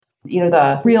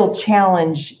The real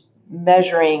challenge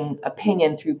measuring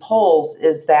opinion through polls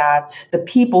is that the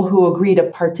people who agree to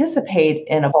participate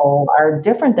in a poll are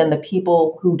different than the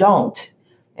people who don't.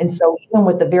 And so even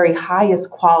with the very highest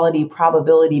quality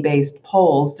probability-based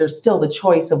polls, there's still the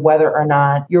choice of whether or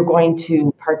not you're going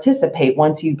to participate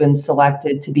once you've been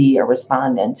selected to be a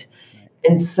respondent.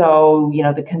 And so,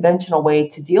 the conventional way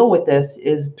to deal with this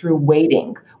is through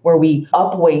weighting, where we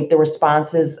upweight the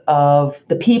responses of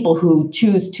the people who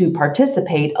choose to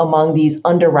participate among these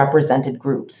underrepresented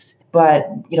groups. But,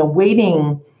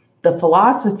 weighting, the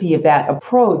philosophy of that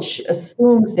approach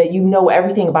assumes that you know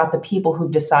everything about the people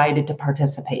who've decided to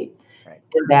participate. Right.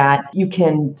 And that you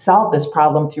can solve this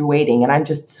problem through weighting. And I'm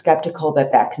just skeptical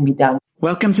that that can be done.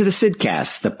 Welcome to the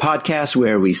Sidcast, the podcast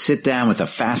where we sit down with a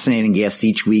fascinating guest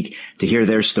each week to hear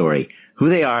their story, who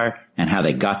they are, and how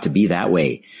they got to be that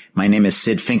way. My name is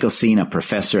Sid Finkelstein, a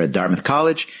professor at Dartmouth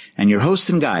College, and your host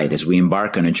and guide as we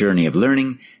embark on a journey of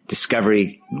learning,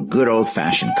 discovery, and good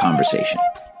old-fashioned conversation.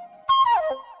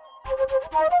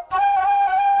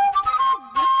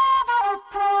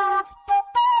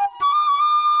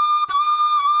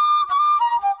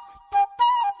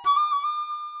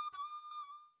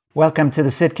 Welcome to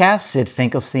the Sidcast. Sid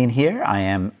Finkelstein here. I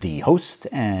am the host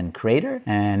and creator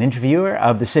and interviewer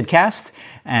of the Sidcast.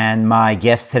 And my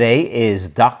guest today is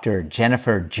Dr.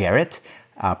 Jennifer Jerit,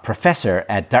 a professor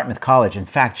at Dartmouth College. In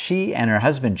fact, she and her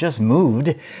husband just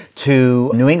moved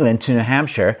to New England, to New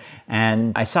Hampshire.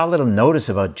 And I saw a little notice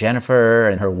about Jennifer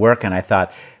and her work, and I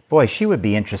thought, boy, she would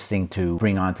be interesting to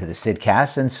bring onto the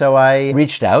Sidcast. And so I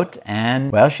reached out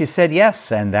and, well, she said yes,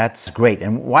 and that's great.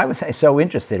 And why was I so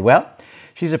interested? Well,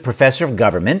 she's a professor of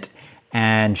government,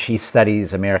 and she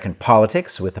studies American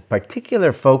politics with a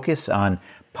particular focus on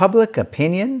public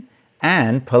opinion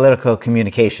and political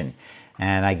communication.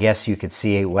 And I guess you could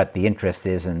see what the interest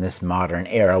is in this modern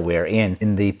era we're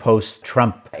in the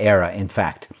post-Trump era, in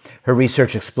fact. Her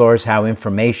research explores how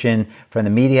information from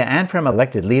the media and from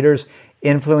elected leaders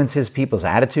influences people's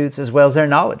attitudes as well as their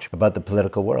knowledge about the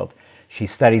political world. She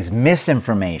studies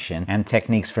misinformation and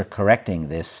techniques for correcting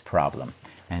this problem.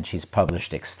 And she's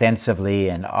published extensively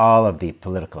in all of the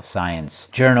political science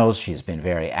journals. She's been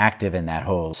very active in that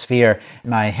whole sphere.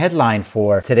 My headline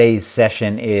for today's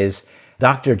session is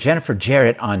Dr. Jennifer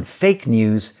Jerit on fake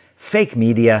news, fake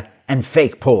media, and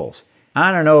fake polls.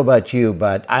 I don't know about you,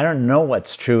 but I don't know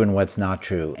what's true and what's not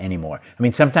true anymore. I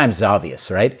mean, sometimes it's obvious,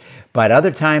 right? But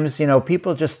other times,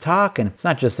 people just talk, and it's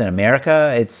not just in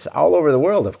America, it's all over the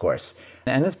world, of course.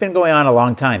 And it's been going on a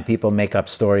long time. People make up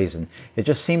stories, and it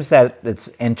just seems that it's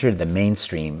entered the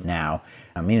mainstream now.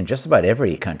 I mean, in just about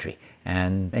every country.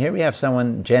 And here we have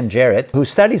someone, Jen Jerit, who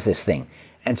studies this thing,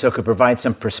 and so could provide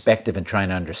some perspective in trying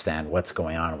to understand what's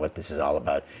going on and what this is all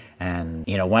about. And,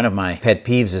 one of my pet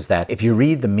peeves is that if you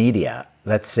read the media,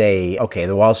 let's say, okay,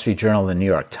 the Wall Street Journal, the New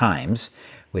York Times,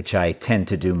 which I tend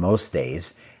to do most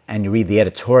days, and you read the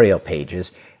editorial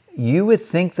pages, you would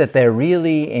think that they're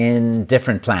really in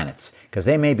different planets, because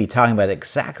they may be talking about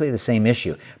exactly the same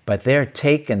issue, but their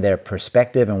take and their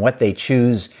perspective and what they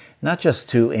choose not just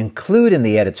to include in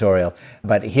the editorial,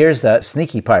 but here's the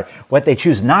sneaky part, what they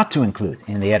choose not to include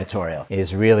in the editorial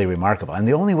is really remarkable. And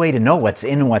the only way to know what's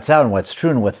in and what's out and what's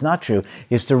true and what's not true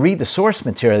is to read the source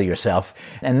material yourself,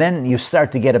 and then you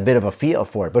start to get a bit of a feel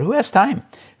for it. But who has time?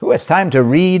 Who has time to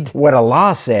read what a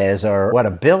law says or what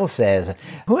a bill says?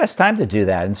 Who has time to do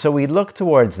that? And so we look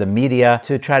towards the media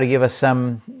to try to give us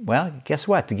some, well, guess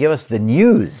what? To give us the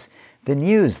news,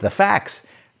 the facts.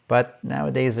 But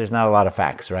nowadays there's not a lot of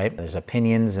facts, right? There's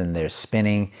opinions and there's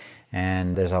spinning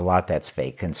and there's a lot that's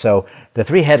fake. And so the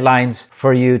three headlines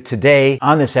for you today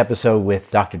on this episode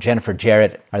with Dr. Jennifer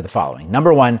Jerit are the following.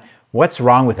 Number one, what's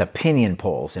wrong with opinion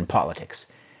polls in politics?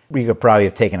 We could probably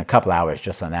have taken a couple hours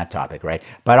just on that topic, right?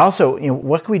 But also,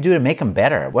 what can we do to make them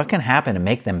better? What can happen to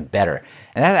make them better?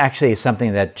 And that actually is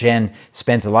something that Jen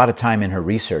spends a lot of time in her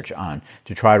research on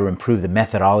to try to improve the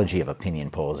methodology of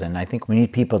opinion polls. And I think we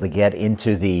need people to get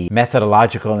into the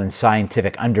methodological and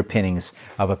scientific underpinnings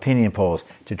of opinion polls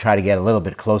to try to get a little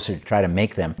bit closer to try to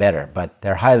make them better. But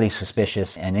they're highly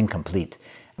suspicious and incomplete.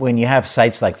 When you have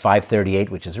sites like 538,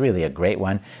 which is really a great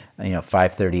one,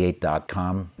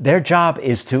 538.com, their job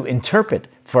is to interpret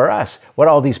for us what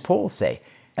all these polls say.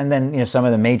 And then, some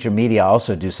of the major media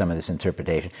also do some of this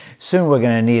interpretation. Soon we're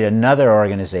going to need another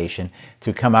organization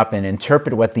to come up and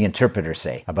interpret what the interpreters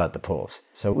say about the polls.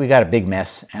 So we got a big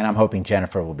mess, and I'm hoping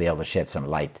Jennifer will be able to shed some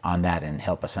light on that and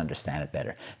help us understand it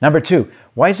better. Number two,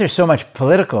 why is there so much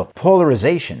political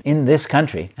polarization in this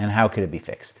country, and how could it be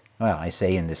fixed? Well, I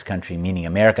say in this country, meaning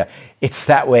America. It's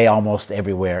that way almost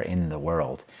everywhere in the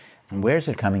world. And where's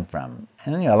it coming from?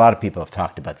 And a lot of people have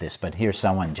talked about this, but here's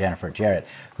someone, Jennifer Jerit,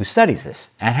 who studies this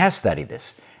and has studied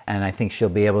this. And I think she'll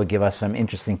be able to give us some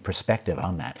interesting perspective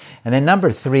on that. And then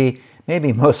number 3,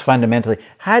 maybe most fundamentally,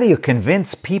 how do you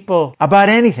convince people about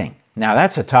anything? Now,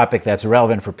 that's a topic that's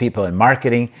relevant for people in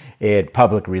marketing, in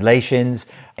public relations,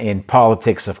 in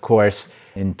politics, of course,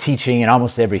 in teaching, in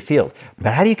almost every field.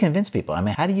 But how do you convince people? I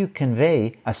mean, how do you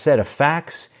convey a set of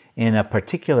facts in a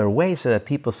particular way so that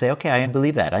people say, okay, I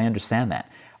believe that, I understand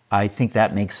that, I think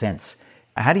that makes sense?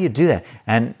 How do you do that?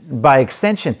 And by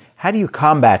extension, how do you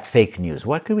combat fake news?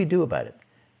 What could we do about it?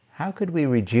 How could we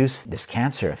reduce this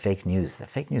cancer of fake news? The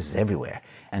fake news is everywhere,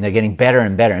 and they're getting better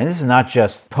and better. And this is not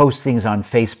just postings on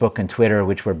Facebook and Twitter,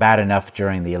 which were bad enough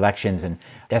during the elections, and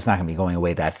that's not going to be going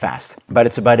away that fast. But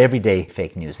it's about everyday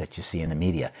fake news that you see in the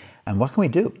media. And what can we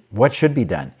do? What should be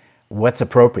done? What's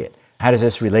appropriate? How does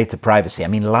this relate to privacy? I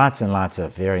mean, lots and lots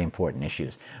of very important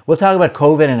issues. We'll talk about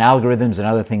COVID and algorithms and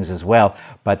other things as well,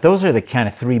 but those are the kind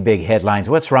of 3 big headlines.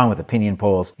 What's wrong with opinion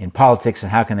polls in politics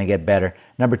and how can they get better?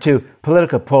 Number 2,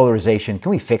 political polarization. Can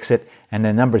we fix it? And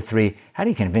then number 3, how do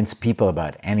you convince people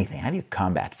about anything? How do you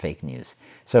combat fake news?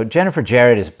 So Jennifer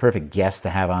Jerit is a perfect guest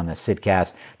to have on the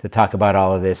Sidcast to talk about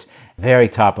all of this. Very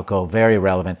topical, very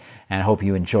relevant, and I hope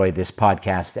you enjoyed this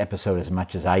podcast episode as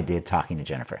much as I did talking to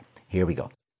Jennifer. Here we go.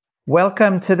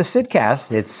 Welcome to the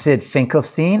Sidcast. It's Sid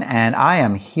Finkelstein, and I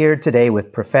am here today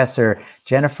with Professor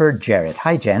Jennifer Jerit.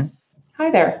 Hi, Jen.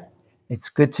 Hi there. It's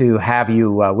good to have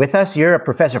you with us. You're a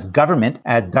professor of government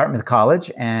at Dartmouth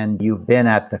College, and you've been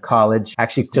at the college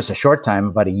actually just a short time,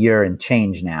 about a year and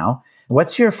change now.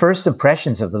 What's your first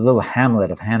impressions of the little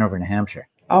hamlet of Hanover, New Hampshire?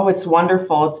 Oh, it's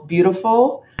wonderful. It's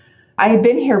beautiful. I had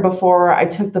been here before I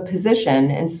took the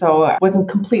position, and so it wasn't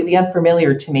completely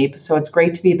unfamiliar to me. So it's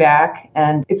great to be back,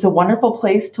 and it's a wonderful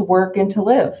place to work and to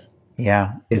live.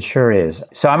 Yeah, it sure is.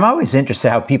 So I'm always interested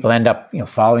how people end up,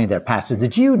 following their path. So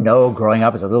did you know growing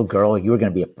up as a little girl you were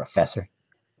going to be a professor?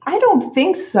 I don't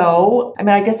think so. I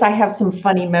mean, I guess I have some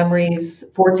funny memories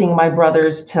forcing my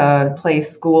brothers to play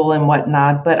school and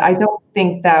whatnot, but I don't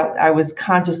think that I was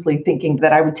consciously thinking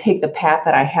that I would take the path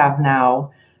that I have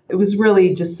now. It was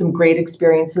really just some great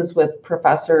experiences with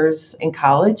professors in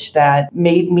college that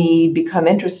made me become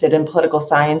interested in political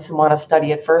science and want to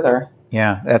study it further.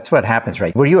 Yeah, that's what happens,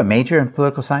 right? Were you a major in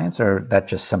political science, or that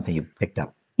just something you picked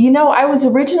up? I was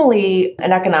originally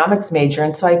an economics major,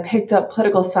 and so I picked up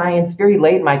political science very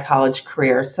late in my college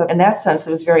career. So in that sense,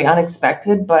 it was very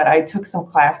unexpected, but I took some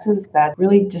classes that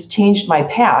really just changed my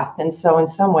path. And so in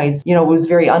some ways, it was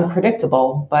very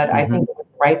unpredictable, but I think it was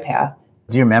the right path.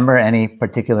 Do you remember any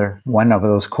particular one of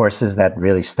those courses that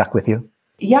really stuck with you?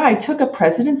 Yeah, I took a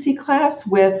presidency class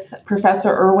with Professor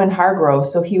Erwin Hargrove.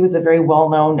 So he was a very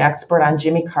well-known expert on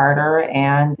Jimmy Carter,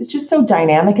 and it's just so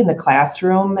dynamic in the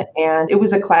classroom. And it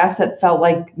was a class that felt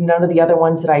like none of the other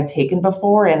ones that I'd taken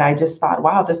before. And I just thought,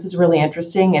 wow, this is really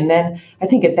interesting. And then I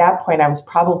think at that point, I was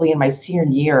probably in my senior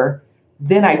year.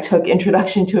 Then I took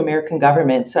Introduction to American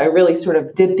Government. So I really sort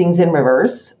of did things in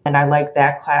reverse. And I liked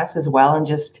that class as well, and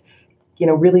just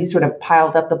really sort of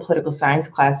piled up the political science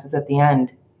classes at the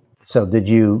end. So did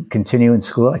you continue in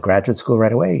school, like graduate school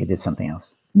right away, or you did something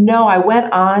else? No, I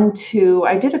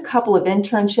did a couple of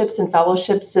internships and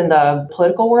fellowships in the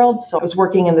political world. So I was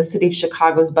working in the city of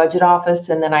Chicago's budget office,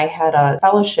 and then I had a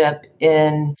fellowship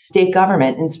in state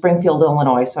government in Springfield,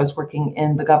 Illinois. So I was working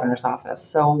in the governor's office.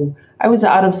 So I was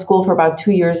out of school for about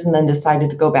 2 years and then decided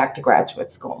to go back to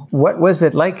graduate school. What was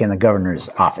it like in the governor's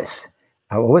office?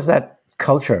 What was that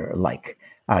culture like?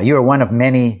 You were one of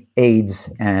many aides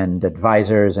and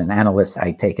advisors and analysts,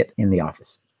 I take it, in the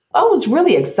office. Oh, it was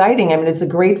really exciting. I mean, it's a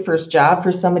great first job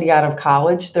for somebody out of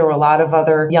college. There were a lot of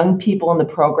other young people in the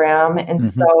program. And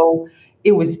so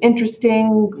it was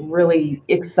interesting, really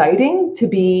exciting to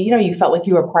be, you felt like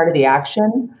you were part of the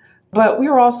action. But we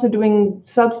were also doing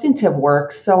substantive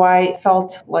work. So I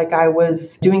felt like I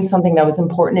was doing something that was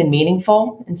important and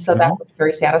meaningful. And so that was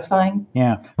very satisfying.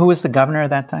 Yeah. Who was the governor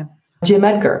at that time? Jim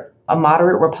Edgar, a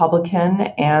moderate Republican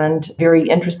and very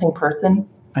interesting person.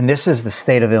 And this is the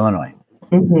state of Illinois.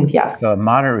 Yes. So a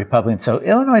moderate Republican. So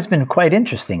Illinois has been quite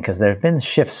interesting because there have been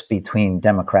shifts between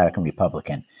Democratic and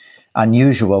Republican.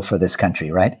 Unusual for this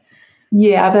country, right?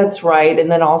 Yeah, that's right.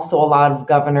 And then also a lot of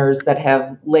governors that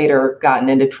have later gotten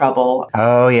into trouble.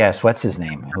 Oh, yes. What's his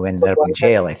name? Who ended up in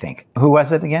jail, I think. Who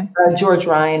was it again? George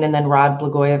Ryan and then Rod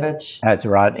Blagojevich. That's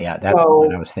Rod. Yeah, that's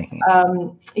what I was thinking.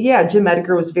 Jim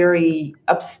Edgar was very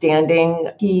upstanding.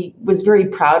 He was very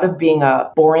proud of being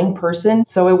a boring person.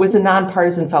 So it was a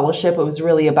nonpartisan fellowship. It was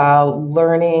really about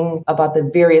learning about the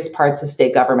various parts of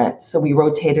state government. So we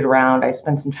rotated around. I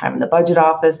spent some time in the budget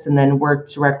office and then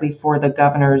worked directly for the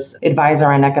governor's advisory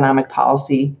advisor on economic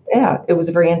policy. Yeah, it was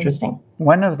very interesting.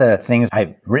 One of the things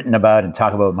I've written about and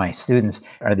talk about with my students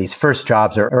are these first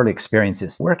jobs or early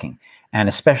experiences working, and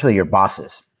especially your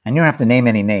bosses. And you don't have to name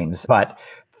any names, but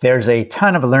there's a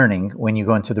ton of learning when you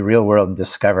go into the real world and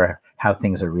discover how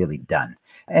things are really done.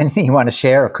 Anything you want to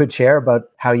share or could share about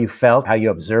how you felt, how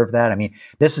you observed that? I mean,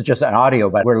 this is just an audio,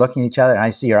 but we're looking at each other and I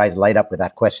see your eyes light up with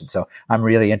that question. So I'm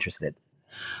really interested.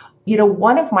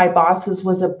 One of my bosses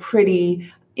was a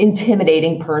pretty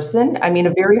intimidating person. I mean,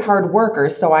 a very hard worker.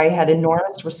 So I had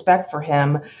enormous respect for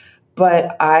him,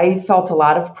 but I felt a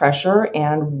lot of pressure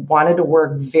and wanted to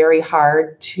work very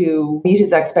hard to meet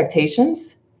his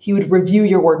expectations. He would review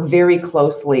your work very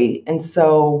closely. And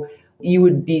so you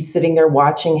would be sitting there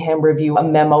watching him review a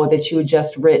memo that you had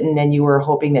just written, and you were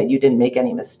hoping that you didn't make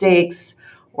any mistakes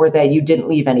or that you didn't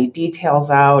leave any details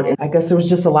out. And I guess there was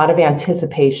just a lot of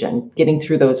anticipation getting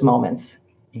through those moments.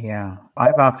 Yeah.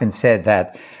 I've often said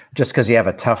that just because you have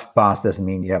a tough boss doesn't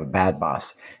mean you have a bad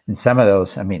boss. And some of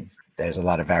those, I mean, there's a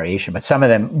lot of variation, but some of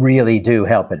them really do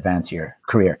help advance your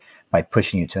career by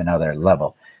pushing you to another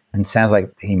level. And it sounds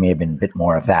like he may have been a bit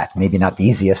more of that. Maybe not the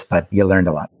easiest, but you learned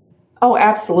a lot. Oh,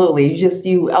 absolutely.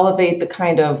 You elevate the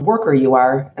kind of worker you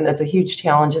are. And that's a huge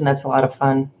challenge, and that's a lot of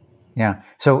fun. Yeah.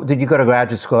 So did you go to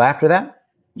graduate school after that?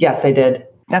 Yes, I did.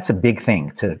 That's a big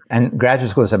thing and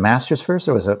graduate school was a master's first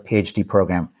or was a PhD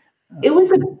program? It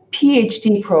was a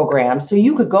PhD program. So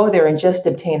you could go there and just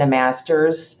obtain a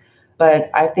master's. But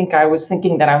I think I was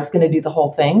thinking that I was going to do the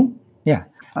whole thing. Yeah.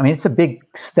 I mean, it's a big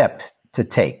step to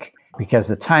take because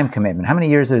the time commitment. How many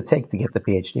years did it take to get the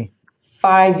PhD?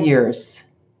 5 years.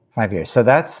 5 years. So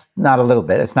that's not a little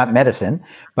bit. It's not medicine,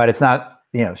 but it's not,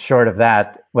 short of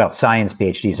that. Well, science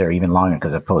PhDs are even longer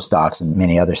because of postdocs and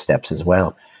many other steps as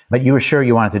well. But you were sure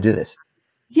you wanted to do this?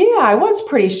 Yeah, I was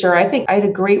pretty sure. I think I had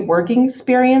a great working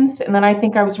experience, and then I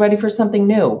think I was ready for something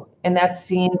new. And that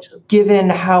seemed, given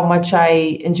how much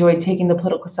I enjoyed taking the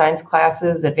political science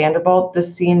classes at Vanderbilt,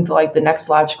 this seemed like the next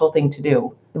logical thing to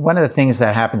do. One of the things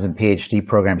that happens in PhD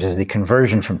programs is the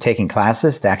conversion from taking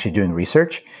classes to actually doing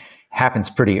research happens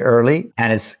pretty early,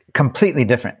 and it's completely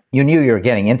different. You knew you were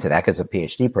getting into that because of a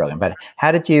PhD program, but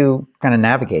how did you kind of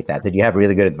navigate that? Did you have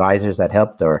really good advisors that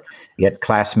helped, or you had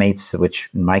classmates, which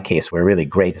in my case were really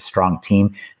great, a strong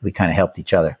team? We kind of helped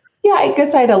each other. Yeah, I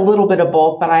guess I had a little bit of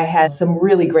both, but I had some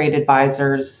really great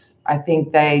advisors. I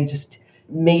think they just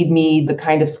made me the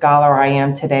kind of scholar I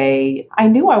am today. I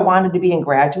knew I wanted to be in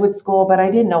graduate school, but I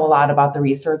didn't know a lot about the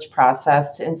research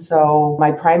process. And so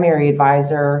my primary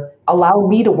advisor allowed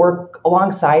me to work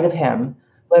alongside of him,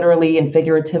 literally and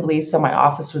figuratively. So my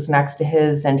office was next to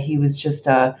his, and he was just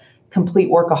a complete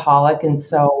workaholic. And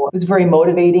so it was very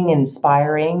motivating and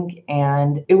inspiring.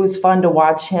 And it was fun to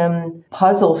watch him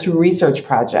puzzle through research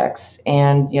projects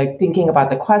and thinking about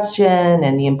the question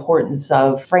and the importance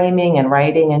of framing and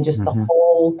writing and just the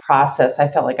whole process. I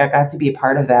felt like I got to be a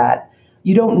part of that.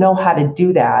 You don't know how to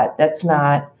do that. That's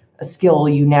not a skill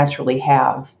you naturally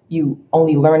have. You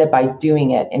only learn it by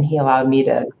doing it. And he allowed me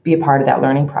to be a part of that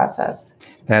learning process.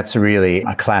 That's really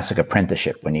a classic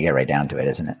apprenticeship when you get right down to it,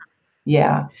 isn't it?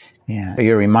 Yeah. Yeah.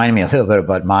 You're reminding me a little bit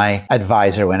about my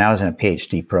advisor when I was in a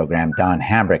PhD program. Don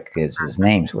Hambrick is his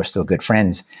name. We're still good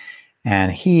friends.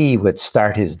 And he would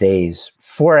start his days,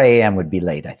 4 a.m. would be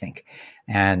late, I think.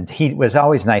 And he was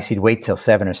always nice. He'd wait till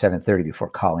 7 or 7:30 before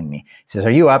calling me. He says,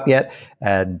 "Are you up yet?"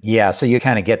 And yeah, so you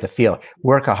kind of get the feel.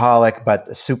 Workaholic, but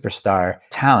a superstar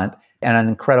talent and an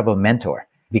incredible mentor.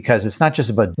 Because it's not just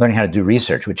about learning how to do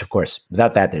research, which of course,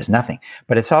 without that, there's nothing.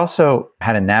 But it's also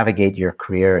how to navigate your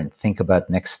career and think about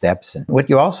next steps. And what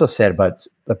you also said about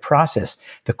the process,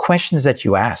 the questions that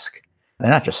you ask, they're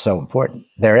not just so important.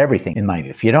 They're everything in my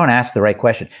view. If you don't ask the right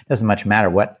question, it doesn't much matter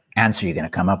what answer you're going to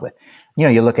come up with.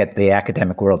 You look at the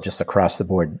academic world just across the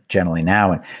board generally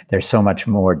now, and there's so much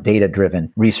more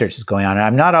data-driven research is going on. And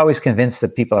I'm not always convinced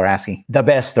that people are asking the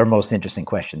best or most interesting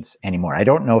questions anymore. I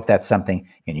don't know if that's something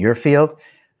in your field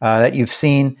that you've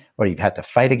seen or you've had to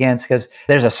fight against, because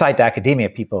there's a side to academia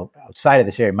people outside of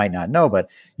this area might not know, but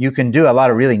you can do a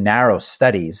lot of really narrow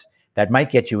studies that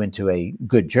might get you into a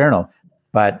good journal.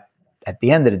 But at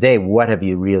the end of the day, what have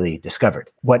you really discovered?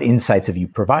 What insights have you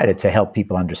provided to help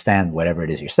people understand whatever it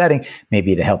is you're studying,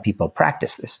 maybe to help people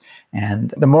practice this?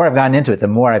 And the more I've gotten into it, the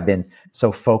more I've been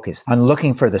so focused on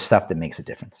looking for the stuff that makes a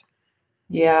difference.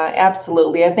 Yeah,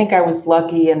 absolutely. I think I was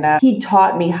lucky in that he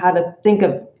taught me how to think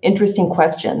of interesting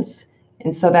questions.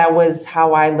 And so that was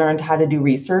how I learned how to do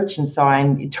research. And so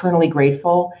I'm eternally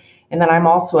grateful. And then I'm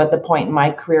also at the point in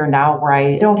my career now where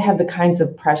I don't have the kinds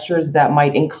of pressures that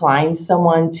might incline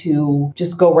someone to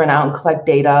just go run out and collect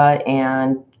data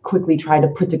and quickly try to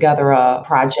put together a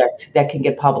project that can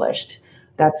get published.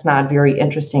 that's not very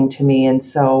interesting to me. And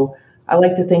so I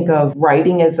like to think of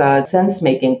writing as a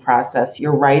sense-making process.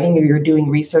 You're writing or you're doing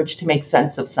research to make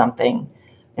sense of something.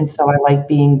 And so I like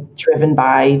being driven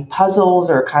by puzzles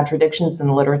or contradictions in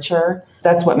literature.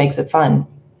 That's what makes it fun.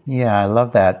 Yeah, I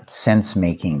love that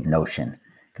sense-making notion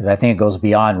because I think it goes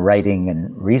beyond writing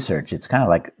and research. It's kind of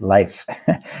like life.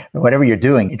 Whatever you're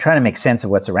doing, you're trying to make sense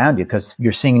of what's around you because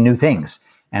you're seeing new things.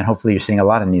 And hopefully you're seeing a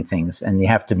lot of new things. And you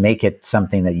have to make it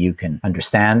something that you can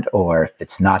understand. Or if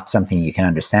it's not something you can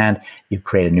understand, you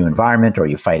create a new environment or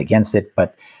you fight against it.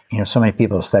 But so many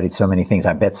people have studied so many things.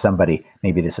 I bet somebody,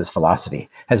 maybe this is philosophy,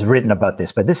 has written about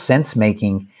this. But this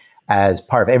sense-making as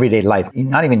part of everyday life,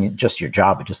 not even just your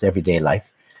job, but just everyday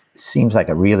life, seems like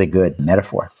a really good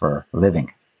metaphor for living.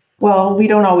 Well, we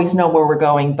don't always know where we're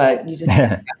going, but you just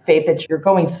have faith that you're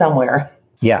going somewhere.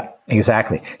 Yeah,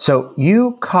 exactly. So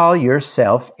you call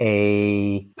yourself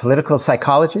a political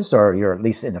psychologist, or you're at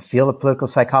least in the field of political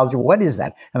psychology. What is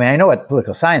that? I mean, I know what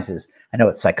political science is. I know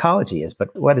what psychology is,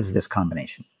 but what is this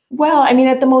combination? Well, I mean,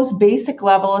 at the most basic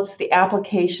level, it's the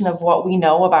application of what we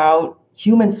know about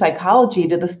human psychology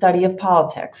to the study of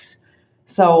politics.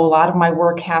 So a lot of my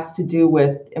work has to do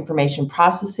with information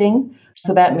processing.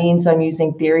 So that means I'm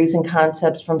using theories and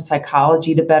concepts from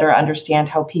psychology to better understand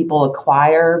how people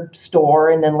acquire, store,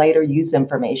 and then later use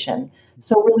information.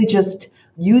 So really just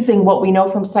using what we know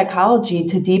from psychology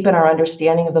to deepen our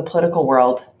understanding of the political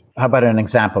world. How about an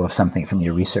example of something from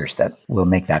your research that will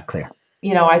make that clear?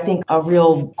 I think a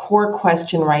real core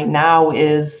question right now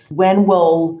is when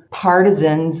will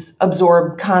partisans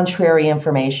absorb contrary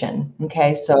information?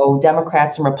 Okay, so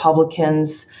Democrats and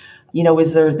Republicans,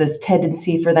 is there this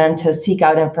tendency for them to seek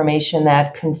out information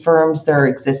that confirms their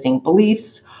existing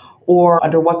beliefs? Or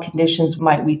under what conditions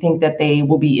might we think that they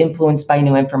will be influenced by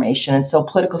new information? And so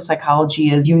political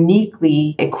psychology is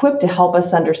uniquely equipped to help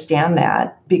us understand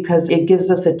that because it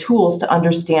gives us the tools to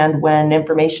understand when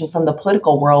information from the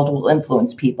political world will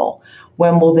influence people.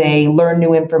 When will they learn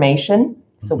new information?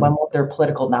 So when will their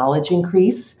political knowledge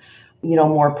increase?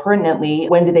 More pertinently,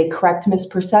 when do they correct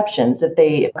misperceptions? If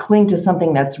they cling to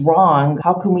something that's wrong,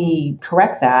 how can we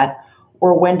correct that?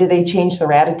 Or when do they change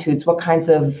their attitudes? What kinds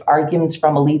of arguments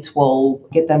from elites will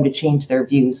get them to change their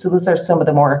views? So those are some of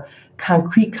the more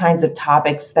concrete kinds of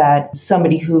topics that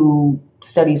somebody who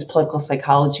studies political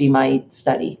psychology might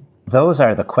study. Those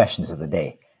are the questions of the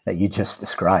day that you just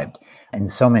described in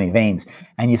so many veins.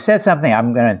 And you said something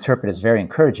I'm going to interpret as very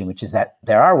encouraging, which is that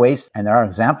there are ways and there are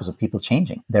examples of people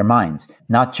changing their minds,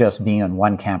 not just being on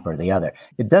one camp or the other.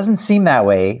 It doesn't seem that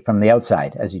way from the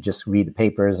outside as you just read the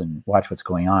papers and watch what's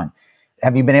going on.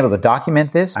 Have you been able to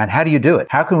document this? And how do you do it?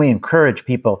 How can we encourage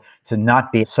people to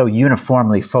not be so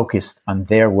uniformly focused on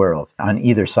their world on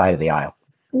either side of the aisle?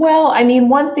 Well, I mean,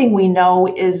 one thing we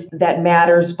know is that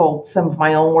matters, both some of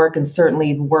my own work and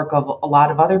certainly the work of a lot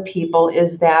of other people,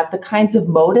 is that the kinds of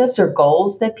motives or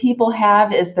goals that people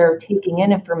have as they're taking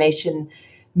in information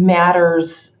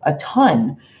matters a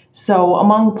ton. So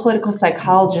among political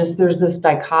psychologists, there's this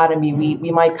dichotomy. We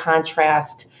might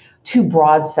contrast two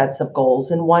broad sets of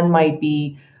goals, and one might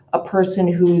be a person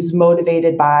who's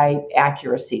motivated by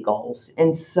accuracy goals.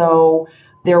 And so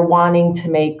they're wanting to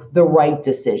make the right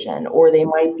decision, or they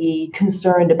might be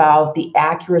concerned about the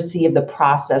accuracy of the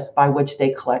process by which they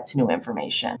collect new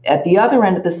information. At the other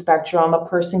end of the spectrum, a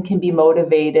person can be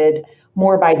motivated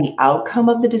more by the outcome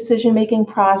of the decision-making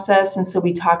process. And so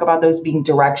we talk about those being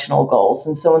directional goals.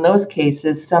 And so in those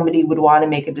cases, somebody would want to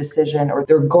make a decision, or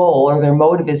their goal or their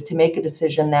motive is to make a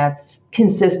decision that's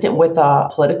consistent with a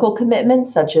political commitment,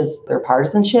 such as their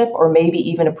partisanship, or maybe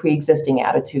even a pre-existing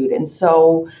attitude. And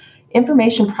so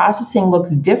information processing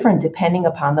looks different depending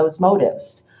upon those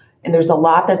motives. And there's a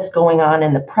lot that's going on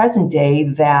in the present day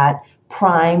that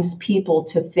primes people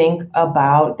to think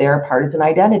about their partisan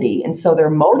identity. And so their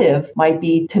motive might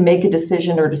be to make a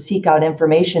decision or to seek out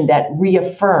information that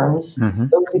reaffirms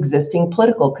those existing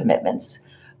political commitments.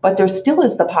 But there still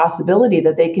is the possibility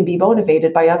that they can be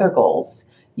motivated by other goals.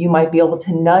 You might be able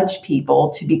to nudge people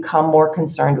to become more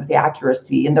concerned with the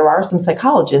accuracy. And there are some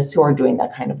psychologists who are doing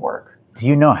that kind of work. Do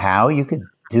you know how you could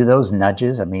do those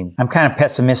nudges? I mean, I'm kind of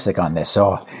pessimistic on this,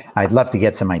 so I'd love to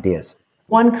get some ideas.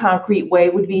 One concrete way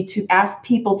would be to ask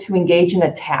people to engage in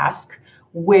a task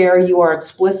where you are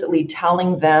explicitly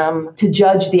telling them to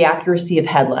judge the accuracy of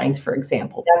headlines, for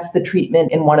example. That's the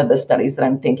treatment in one of the studies that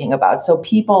I'm thinking about. So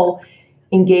people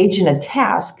engage in a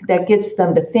task that gets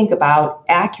them to think about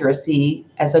accuracy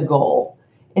as a goal.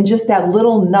 And just that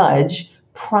little nudge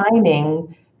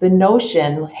priming the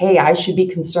notion, hey, I should be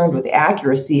concerned with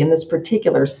accuracy in this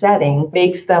particular setting,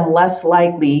 makes them less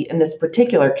likely in this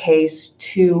particular case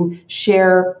to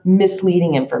share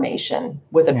misleading information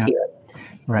with a peer.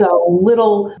 Right. So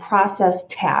little process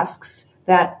tasks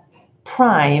that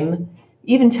prime,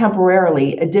 even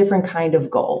temporarily, a different kind of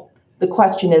goal. The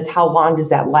question is, how long does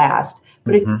that last?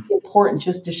 But it's Hmm. important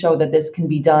just to show that this can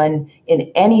be done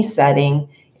in any setting.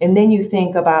 And then you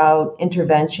think about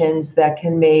interventions that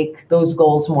can make those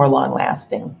goals more long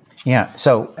lasting. Yeah.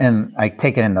 So, and I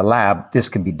take it in the lab, this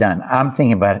can be done. I'm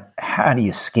thinking about how do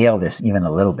you scale this even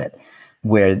a little bit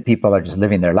where people are just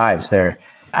living their lives.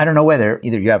 I don't know whether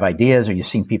either you have ideas or you've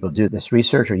seen people do this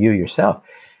research or you yourself,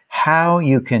 how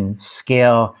you can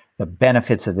scale the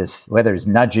benefits of this, whether it's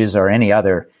nudges or any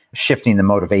other shifting the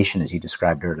motivation as you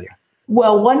described earlier.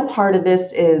 Well, one part of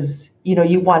this is,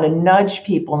 you want to nudge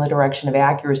people in the direction of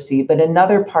accuracy, but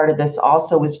another part of this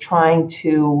also is trying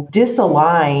to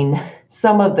disalign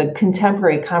some of the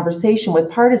contemporary conversation with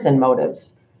partisan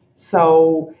motives.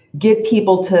 So get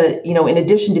people to, in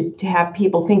addition to have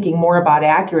people thinking more about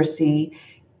accuracy,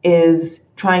 is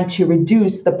trying to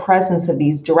reduce the presence of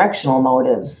these directional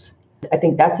motives. I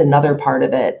think that's another part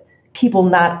of it. People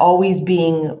not always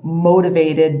being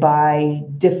motivated by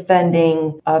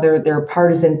defending their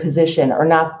partisan position or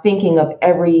not thinking of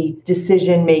every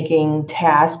decision-making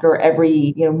task or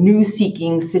every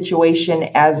news-seeking situation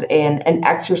as an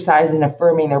exercise in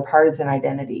affirming their partisan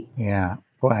identity. Yeah.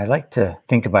 Boy, I like to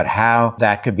think about how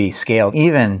that could be scaled,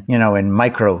 even, in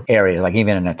micro areas, like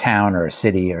even in a town or a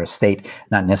city or a state,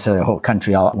 not necessarily a whole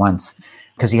country all at once,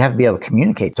 because you have to be able to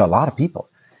communicate to a lot of people.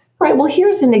 Right. Well,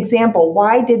 here's an example.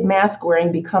 Why did mask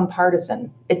wearing become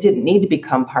partisan? It didn't need to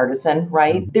become partisan,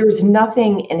 right? Mm-hmm. There's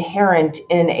nothing inherent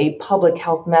in a public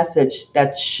health message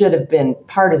that should have been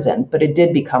partisan, but it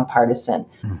did become partisan.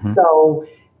 Mm-hmm. So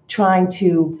trying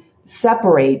to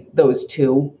separate those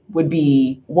two would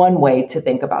be one way to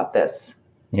think about this.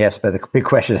 Yes, but the big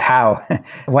question is how.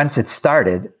 Once it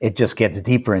started, it just gets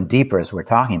deeper and deeper as we're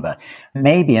talking about.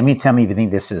 Maybe, tell me if you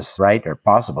think this is right or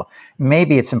possible.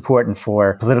 Maybe it's important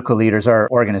for political leaders or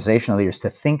organizational leaders to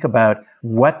think about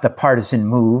what the partisan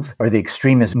move or the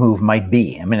extremist move might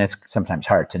be. It's sometimes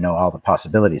hard to know all the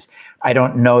possibilities. I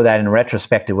don't know that in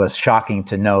retrospect, it was shocking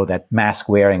to know that mask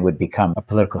wearing would become a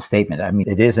political statement.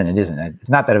 It is and it isn't. It's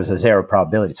not that it was a zero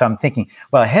probability. So I'm thinking,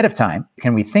 well, ahead of time,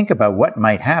 can we think about what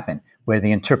might happen where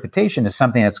the interpretation is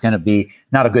something that's going to be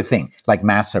not a good thing, like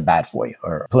masks are bad for you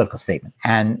or a political statement.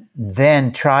 And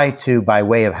then try to, by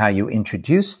way of how you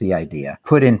introduce the idea,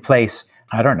 put in place,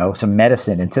 some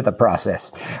medicine into the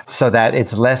process so that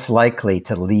it's less likely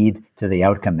to lead to the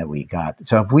outcome that we got.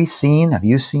 So have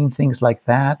you seen things like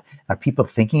that? Are people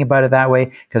thinking about it that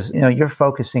way? Because, you're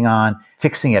focusing on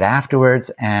fixing it afterwards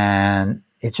and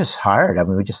it's just hard.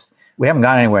 We haven't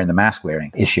gone anywhere in the mask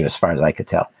wearing issue as far as I could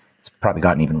tell. It's probably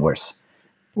gotten even worse.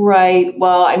 Right.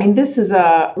 Well, this is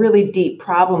a really deep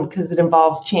problem because it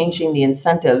involves changing the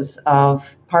incentives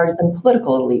of partisan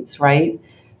political elites, right?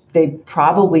 They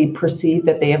probably perceive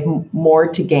that they have more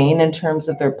to gain in terms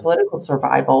of their political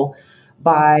survival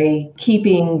by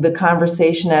keeping the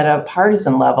conversation at a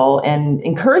partisan level and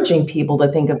encouraging people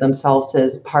to think of themselves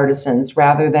as partisans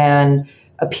rather than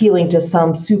appealing to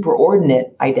some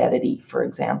superordinate identity, for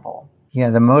example. Yeah,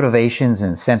 the motivations and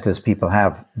incentives people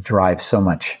have drive so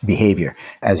much behavior,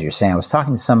 as you're saying. I was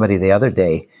talking to somebody the other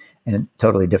day in a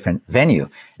totally different venue.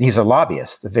 He's a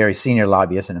lobbyist, a very senior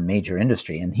lobbyist in a major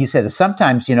industry. And he said that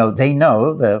sometimes, they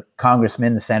know, the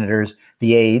congressmen, the senators,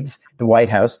 the aides, the White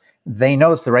House, they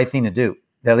know it's the right thing to do.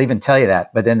 They'll even tell you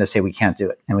that, but then they say we can't do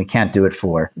it. And we can't do it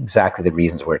for exactly the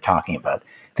reasons we're talking about.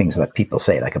 Things that people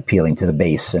say, like appealing to the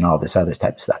base and all this other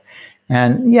type of stuff.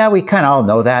 And yeah, we kind of all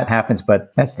know that happens,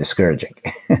 but that's discouraging.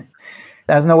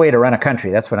 There's no way to run a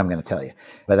country. That's what I'm going to tell you.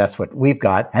 But that's what we've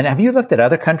got. And have you looked at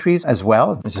other countries as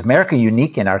well? Is America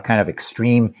unique in our kind of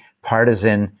extreme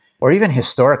partisan, or even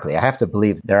historically? I have to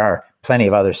believe there are plenty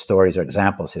of other stories or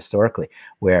examples historically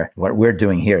where what we're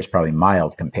doing here is probably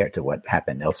mild compared to what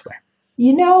happened elsewhere.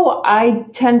 I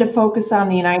tend to focus on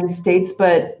the United States,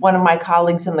 but one of my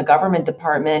colleagues in the government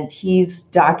department, he's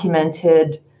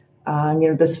documented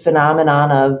this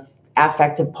phenomenon of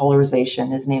affective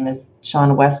polarization. His name is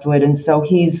Sean Westwood. And so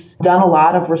he's done a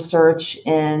lot of research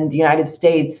in the United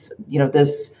States,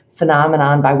 this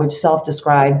phenomenon by which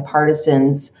self-described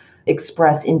partisans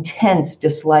express intense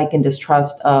dislike and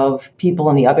distrust of people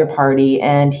in the other party.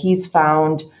 And he's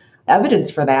found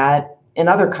evidence for that in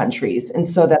other countries. And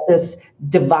so that this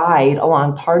divide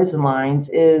along partisan lines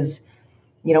is,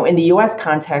 in the US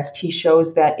context, he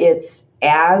shows that it's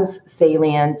as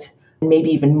salient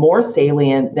maybe even more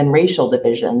salient than racial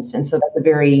divisions. And so that's a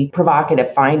very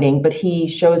provocative finding, but he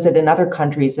shows it in other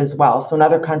countries as well. So in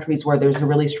other countries where there's a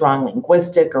really strong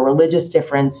linguistic or religious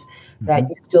difference, that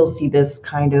you still see this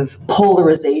kind of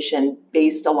polarization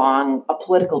based along a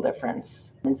political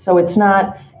difference. And so it's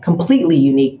not completely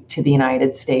unique to the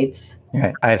United States.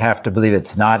 Yeah, I'd have to believe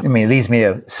it's not. I mean, it leads me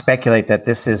to speculate that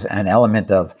this is an element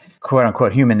of quote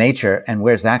unquote human nature. And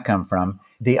where's that come from?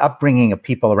 The upbringing of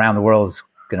people around the world is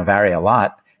going to vary a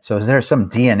lot. So is there some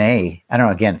DNA? I don't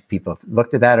know, again, if people have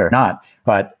looked at that or not,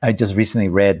 but I just recently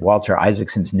read Walter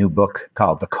Isaacson's new book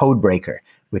called The Code Breaker,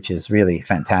 which is really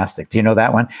fantastic. Do you know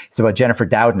that one? It's about Jennifer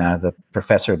Doudna, the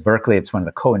professor at Berkeley. It's one of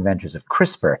the co-inventors of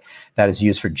CRISPR that is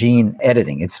used for gene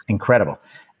editing. It's incredible.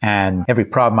 And every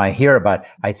problem I hear about,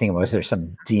 I think, was there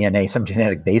some DNA, some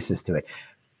genetic basis to it?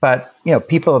 But,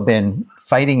 people have been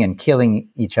fighting and killing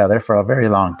each other for a very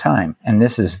long time. And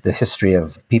this is the history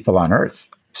of people on Earth.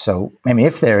 So, I mean,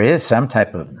 if there is some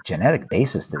type of genetic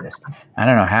basis to this, I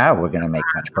don't know how we're going to make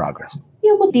much progress.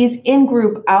 Yeah, well, these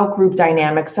in-group, out-group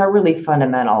dynamics are really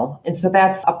fundamental. And so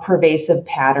that's a pervasive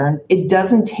pattern. It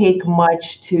doesn't take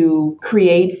much to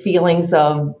create feelings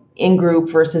of in-group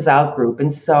versus out-group.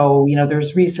 And so,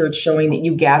 there's research showing that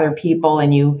you gather people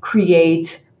and you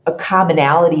create a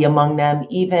commonality among them,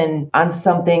 even on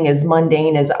something as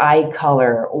mundane as eye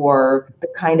color or the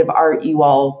kind of art you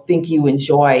all think you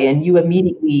enjoy. And you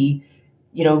immediately,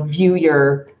 view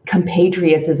your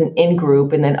compatriots as an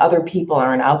in-group and then other people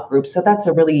are an out-group. So that's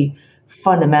a really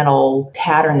fundamental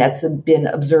pattern that's been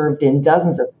observed in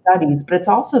dozens of studies. But it's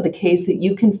also the case that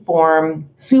you can form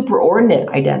superordinate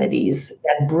identities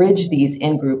that bridge these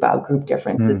in-group, out-group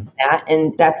differences.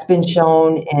 And that's been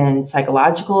shown in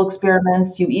psychological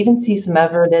experiments. You even see some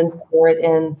evidence for it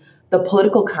in the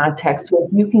political context, where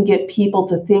you can get people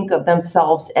to think of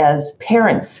themselves as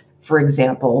parents, for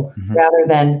example, rather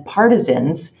than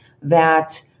partisans,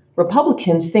 that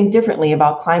Republicans think differently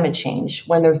about climate change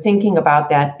when they're thinking about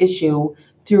that issue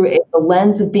through the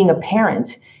lens of being a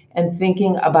parent and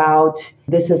thinking about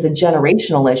this as a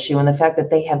generational issue and the fact that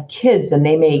they have kids and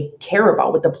they may care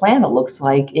about what the planet looks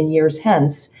like in years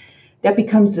hence. That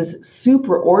becomes this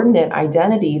superordinate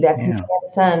identity that can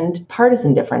transcend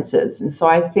partisan differences. And so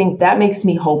I think that makes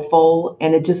me hopeful,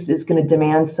 and it just is going to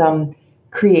demand some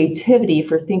creativity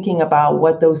for thinking about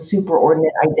what those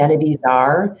superordinate identities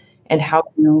are and how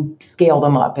you scale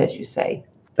them up, as you say.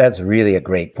 That's really a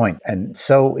great point. And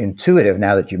so intuitive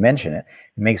now that you mention it.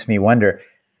 It makes me wonder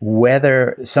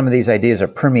whether some of these ideas are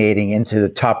permeating into the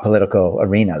top political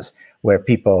arenas where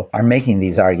people are making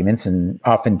these arguments and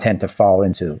often tend to fall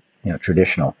into,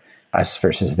 traditional us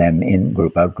versus them, in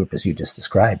group, out group, as you just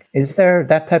described. Is there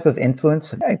that type of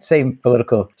influence, I'd say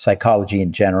political psychology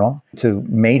in general, to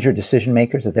major decision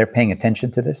makers, that they're paying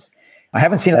attention to this? I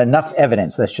haven't seen enough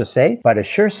evidence, let's just say, but it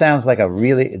sure sounds like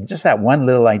just that one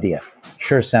little idea,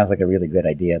 sure sounds like a really good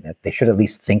idea that they should at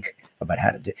least think about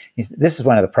how to do. This is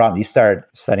one of the problems. You start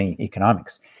studying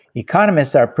economics.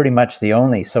 Economists are pretty much the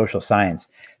only social science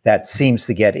that seems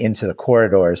to get into the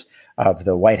corridors of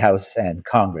the White House and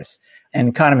Congress. And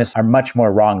economists are much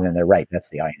more wrong than they're right. That's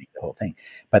the irony of the whole thing.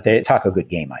 But they talk a good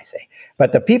game, I say.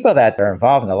 But the people that are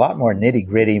involved in a lot more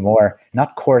nitty-gritty, more,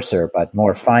 not coarser, but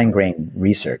more fine-grained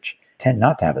research tend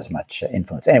not to have as much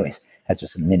influence. Anyways, that's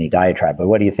just a mini diatribe. But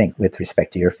what do you think with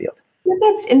respect to your field? Yeah,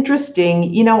 that's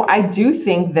interesting. I do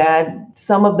think that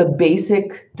some of the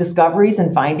basic discoveries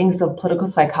and findings of political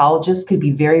psychologists could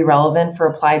be very relevant for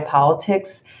applied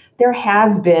politics. There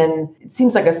has been, it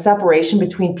seems like, a separation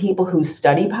between people who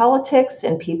study politics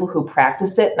and people who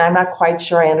practice it. And I'm not quite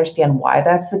sure I understand why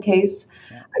that's the case.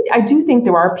 I do think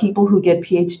there are people who get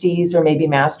PhDs or maybe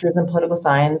masters in political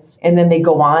science, and then they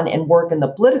go on and work in the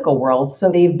political world.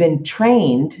 So they've been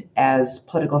trained as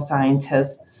political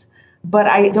scientists. But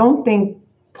I don't think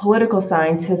political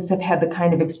scientists have had the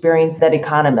kind of experience that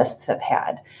economists have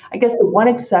had. I guess the one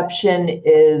exception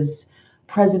is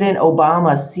President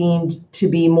Obama seemed to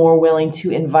be more willing to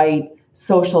invite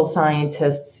social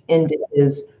scientists into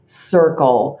his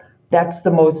circle. That's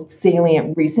the most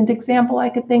salient recent example I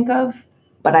could think of.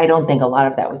 But I don't think a lot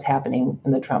of that was happening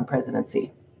in the Trump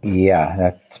presidency. Yeah,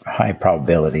 that's high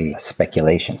probability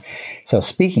speculation. So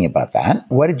speaking about that,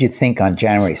 what did you think on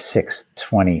January 6th,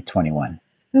 2021?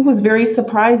 It was very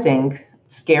surprising,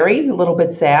 scary, a little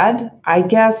bit sad. I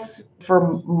guess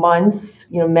for months,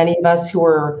 many of us who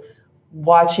were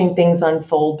watching things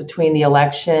unfold between the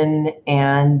election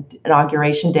and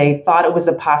Inauguration Day thought it was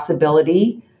a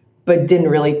possibility, but didn't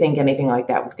really think anything like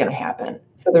that was going to happen.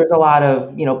 So there's a lot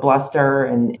of, bluster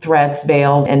and threats,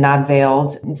 veiled and not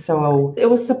veiled. And so it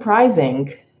was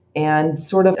surprising and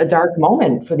sort of a dark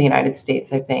moment for the United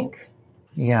States, I think.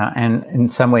 Yeah, and in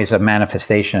some ways, a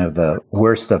manifestation of the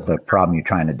worst of the problem you're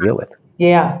trying to deal with.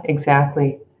 Yeah,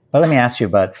 exactly. Well, let me ask you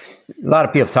about a lot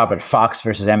of people talk about Fox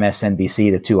versus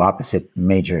MSNBC, the two opposite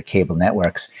major cable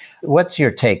networks. What's your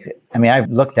take? I mean, I've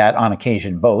looked at on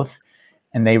occasion both,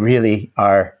 and they really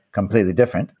are completely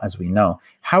different, as we know.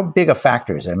 How big a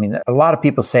factor is it? I mean, a lot of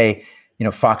people say,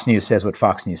 Fox News says what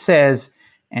Fox News says,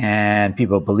 and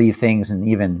people believe things. And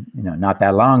even, not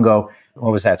that long ago,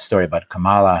 what was that story about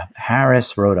Kamala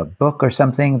Harris wrote a book or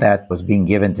something that was being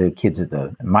given to kids at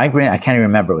the migrant? I can't even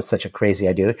remember. It was such a crazy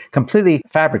idea, completely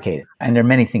fabricated. And there are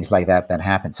many things like that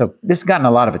happen. So this has gotten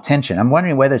a lot of attention. I'm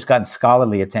wondering whether it's gotten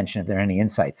scholarly attention, if there are any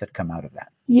insights that come out of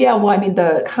that. Yeah, well, I mean,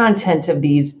 the content of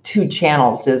these two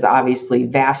channels is obviously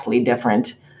vastly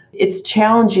different. It's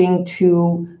challenging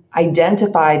to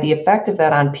identify the effect of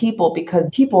that on people because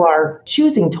people are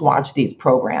choosing to watch these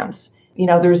programs.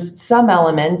 There's some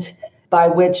element by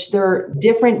which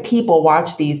different people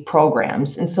watch these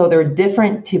programs. And so they're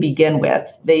different to begin with.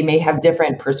 They may have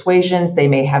different persuasions. They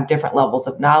may have different levels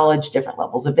of knowledge, different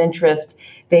levels of interest.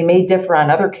 They may differ on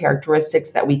other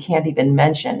characteristics that we can't even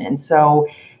mention. And so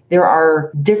there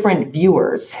are different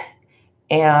viewers,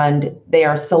 and they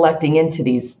are selecting into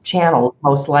these channels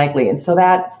most likely. And so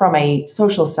that, from a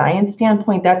social science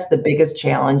standpoint, that's the biggest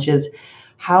challenge, is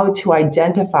how to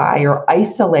identify or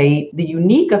isolate the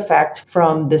unique effect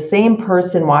from the same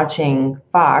person watching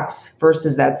Fox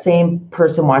versus that same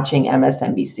person watching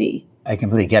MSNBC. I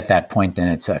completely get that point, and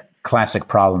it's a classic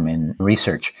problem in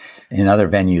research in other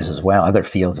venues as well, other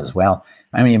fields as well.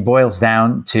 I mean, it boils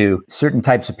down to certain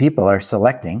types of people are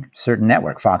selecting certain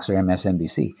network, Fox or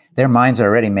MSNBC. Their minds are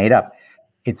already made up.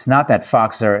 It's not that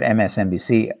Fox or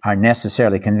MSNBC are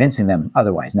necessarily convincing them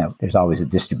otherwise. Now, there's always a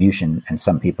distribution, and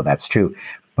some people that's true.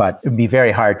 But it would be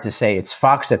very hard to say it's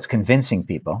Fox that's convincing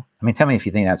people. I mean, tell me if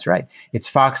you think that's right. It's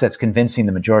Fox that's convincing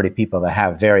the majority of people that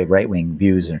have very right-wing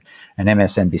views, and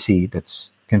MSNBC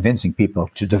that's convincing people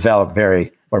to develop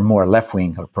more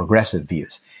left-wing or progressive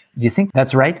views. Do you think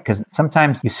that's right? Because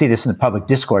sometimes you see this in the public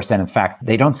discourse, and in fact,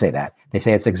 they don't say that. They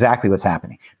say it's exactly what's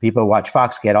happening. People who watch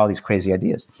Fox get all these crazy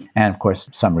ideas. And of course,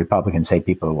 some Republicans say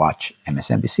people who watch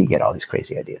MSNBC get all these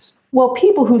crazy ideas. Well,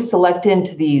 people who select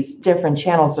into these different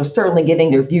channels are certainly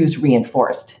getting their views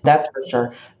reinforced. That's for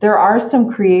sure. There are some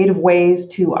creative ways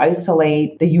to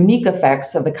isolate the unique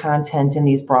effects of the content in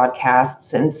these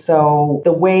broadcasts. And so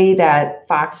the way that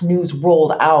Fox News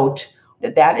rolled out,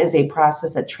 that is a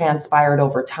process that transpired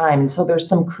over time. And so there's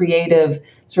some creative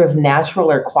sort of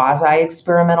natural or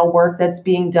quasi-experimental work that's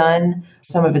being done.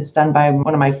 Some of it's done by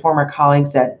one of my former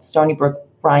colleagues at Stony Brook,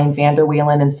 Brian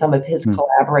Vanderwielen, and some of his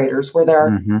collaborators, where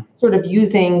they're sort of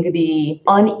using the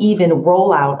uneven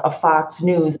rollout of Fox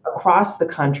News across the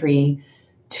country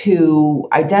to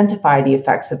identify the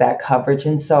effects of that coverage.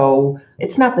 And so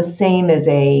it's not the same as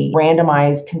a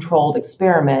randomized controlled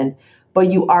experiment, but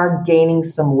you are gaining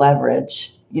some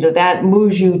leverage. That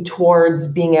moves you towards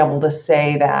being able to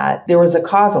say that there was a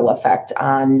causal effect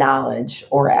on knowledge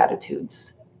or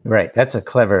attitudes. Right. That's a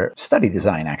clever study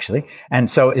design, actually. And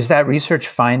so is that research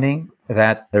finding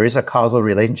that there is a causal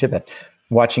relationship, that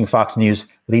watching Fox News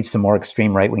leads to more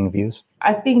extreme right-wing views?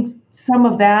 I think some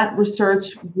of that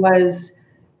research was,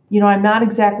 I'm not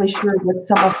exactly sure what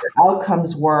some of the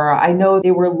outcomes were. I know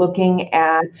they were looking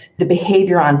at the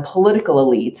behavior on political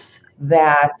elites,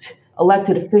 that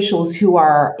elected officials who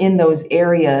are in those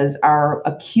areas are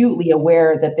acutely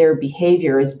aware that their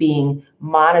behavior is being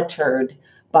monitored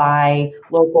by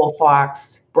local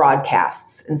Fox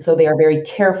broadcasts. And so they are very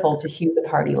careful to hew the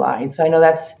party line. So I know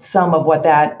that's some of what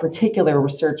that particular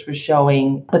research was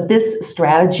showing. But this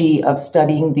strategy of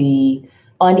studying the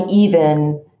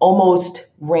uneven, almost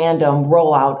random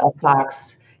rollout of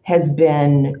Fox has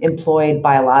been employed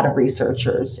by a lot of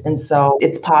researchers. And so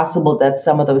it's possible that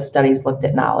some of those studies looked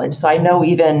at knowledge. So I know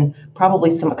even probably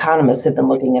some economists have been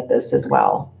looking at this as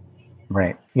well.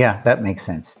 Right. Yeah, that makes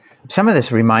sense. Some of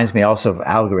this reminds me also of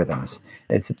algorithms.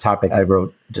 It's a topic I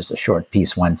wrote just a short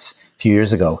piece once a few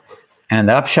years ago. And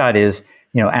the upshot is,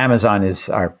 Amazon is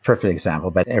our perfect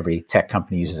example, but every tech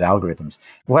company uses algorithms.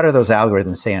 What do those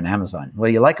algorithms say on Amazon?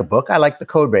 Well, you like a book? I like The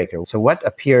Codebreaker. So what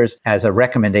appears as a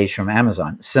recommendation from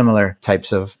Amazon? Similar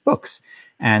types of books.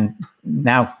 And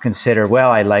now consider,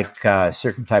 well, I like a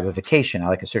certain type of vacation. I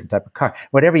like a certain type of car.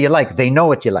 Whatever you like, they know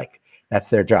what you like.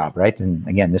 That's their job, right? And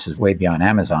again, this is way beyond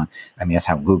Amazon. I mean, that's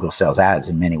how Google sells ads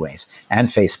in many ways, and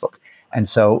Facebook. And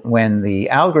so when the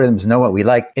algorithms know what we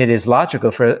like, it is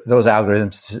logical for those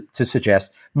algorithms to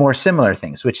suggest more similar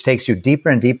things, which takes you deeper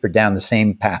and deeper down the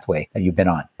same pathway that you've been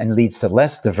on and leads to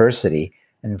less diversity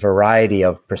and variety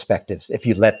of perspectives if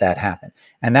you let that happen.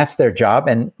 And that's their job.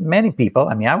 And many people,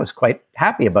 I mean, I was quite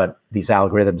happy about these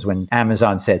algorithms when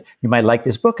Amazon said, you might like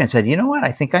this book. And I said, you know what,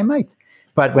 I think I might.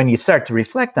 But when you start to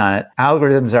reflect on it,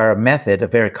 algorithms are a method, a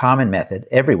very common method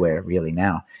everywhere really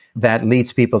now, that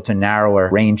leads people to narrower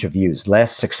range of views,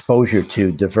 less exposure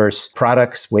to diverse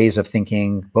products, ways of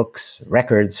thinking, books,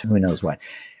 records, who knows what.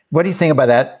 What do you think about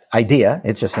that idea?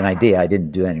 It's just an idea. I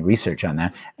didn't do any research on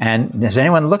that. And has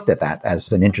anyone looked at that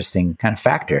as an interesting kind of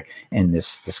factor in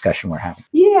this discussion we're having?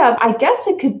 Yeah, I guess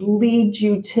it could lead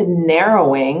you to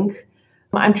narrowing.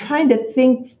 I'm trying to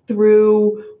think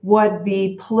through what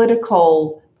the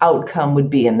political outcome would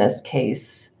be in this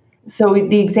case. So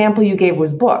the example you gave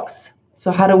was books.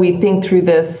 So how do we think through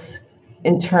this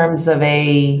in terms of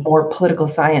a more political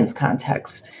science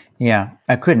context? Yeah,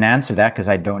 I couldn't answer that because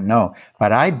I don't know.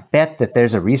 But I bet that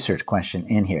there's a research question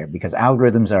in here because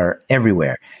algorithms are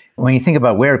everywhere. When you think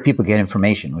about where people get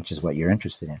information, which is what you're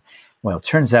interested in, well, it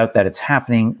turns out that it's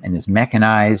happening in this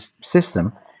mechanized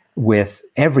system with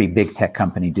every big tech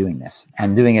company doing this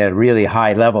and doing it at a really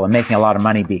high level and making a lot of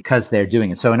money because they're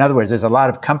doing it. So in other words, there's a lot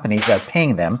of companies that are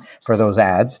paying them for those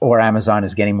ads, or Amazon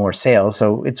is getting more sales.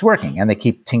 So it's working and they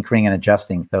keep tinkering and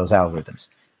adjusting those algorithms.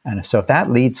 And so if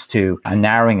that leads to a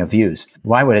narrowing of views,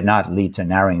 why would it not lead to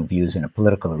narrowing of views in a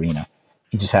political arena?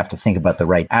 You just have to think about the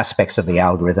right aspects of the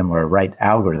algorithm or right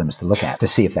algorithms to look at to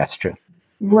see if that's true.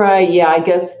 Right. Yeah. I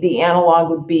guess the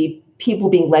analog would be people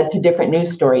being led to different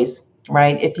news stories,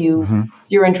 right? If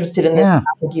you're interested in this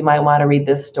topic, you might want to read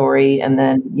this story. And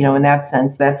then, in that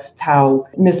sense, that's how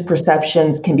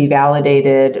misperceptions can be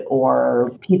validated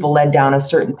or people led down a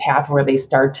certain path where they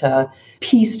start to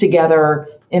piece together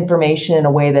information in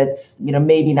a way that's,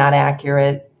 maybe not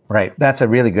accurate. Right. That's a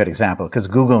really good example because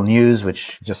Google News,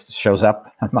 which just shows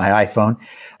up on my iPhone,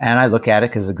 and I look at it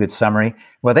because it's a good summary.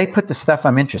 Well, they put the stuff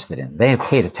I'm interested in. They have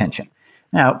paid attention.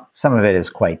 Now, some of it is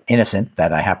quite innocent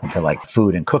that I happen to like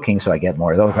food and cooking, so I get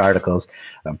more of those articles.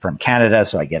 I'm from Canada,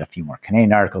 so I get a few more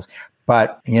Canadian articles.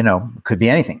 But, it could be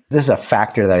anything. This is a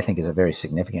factor that I think is a very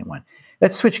significant one.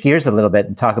 Let's switch gears a little bit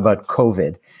and talk about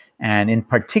COVID. And in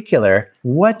particular,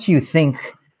 what do you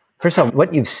think, first of all,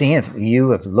 what you've seen, if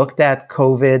you have looked at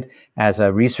COVID as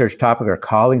a research topic or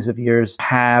colleagues of yours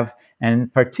have, and in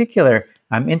particular,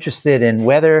 I'm interested in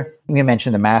whether, you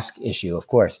mentioned the mask issue, of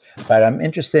course, but I'm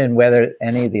interested in whether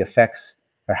any of the effects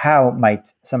or how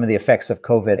might some of the effects of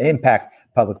COVID impact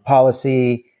public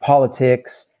policy,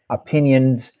 politics,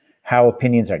 opinions, how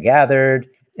opinions are gathered.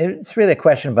 It's really a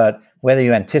question about whether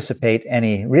you anticipate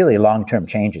any really long-term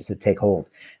changes that take hold.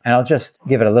 And I'll just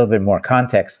give it a little bit more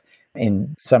context.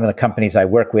 In some of the companies I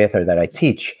work with or that I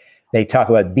teach, they talk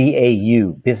about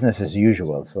BAU, business as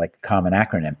usual. It's like a common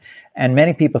acronym. And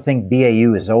many people think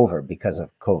BAU is over because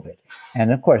of COVID.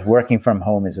 And of course, working from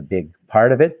home is a big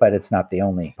part of it, but it's not the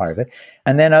only part of it.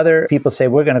 And then other people say,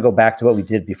 we're going to go back to what we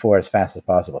did before as fast as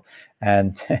possible.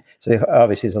 And so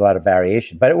obviously there's a lot of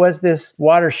variation. But it was this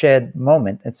watershed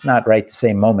moment. It's not right to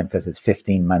say moment because it's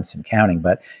 15 months and counting,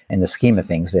 but in the scheme of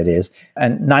things, it is.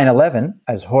 And 9/11,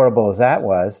 as horrible as that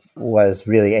was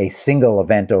really a single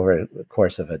event over the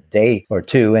course of a day or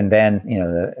two. And then,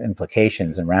 the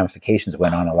implications and ramifications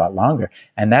went on a lot longer.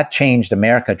 And that changed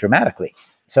America dramatically.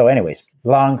 So anyways,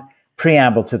 long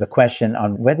preamble to the question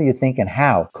on whether you think and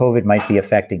how COVID might be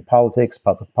affecting politics,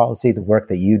 public policy, the work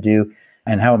that you do,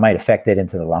 and how it might affect it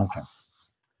into the long term.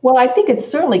 Well, I think it's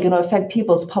certainly going to affect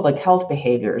people's public health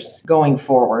behaviors going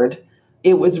forward.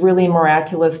 It was really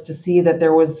miraculous to see that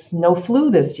there was no flu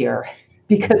this year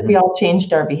because we all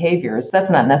changed our behaviors. That's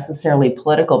not necessarily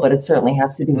political, but it certainly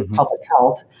has to do with public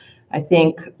health. I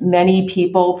think many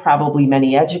people, probably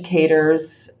many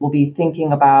educators, will be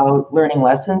thinking about learning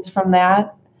lessons from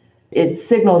that. It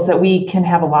signals that we can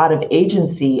have a lot of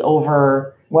agency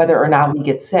over whether or not we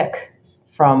get sick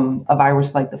from a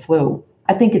virus like the flu.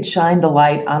 I think it shined the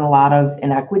light on a lot of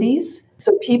inequities.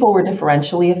 So people were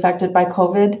differentially affected by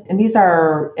COVID. And these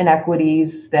are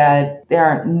inequities that they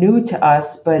aren't new to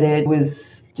us, but it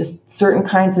was just certain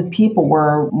kinds of people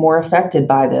were more affected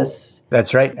by this.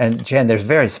 That's right. And Jen, there's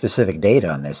very specific data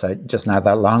on this. Just not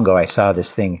that long ago, I saw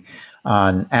this thing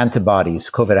on antibodies,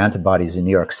 COVID antibodies in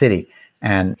New York City.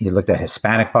 And you looked at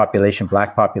Hispanic population,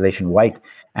 Black population, white,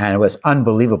 and it was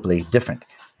unbelievably different.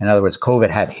 In other words, COVID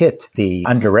had hit the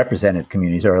underrepresented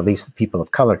communities, or at least the people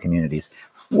of color communities,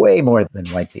 way more than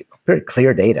white people. Pretty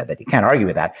clear data that you can't argue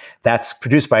with that. That's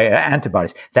produced by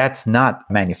antibodies. That's not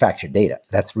manufactured data.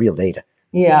 That's real data.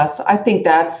 Yes, I think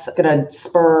that's going to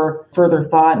spur further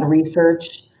thought and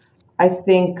research. I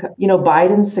think,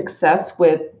 Biden's success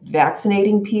with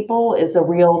vaccinating people is a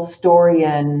real story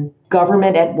in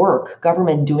government at work,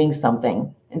 government doing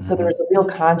something. And And so there was a real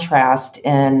contrast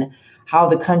in how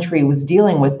the country was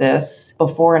dealing with this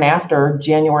before and after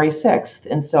January 6th.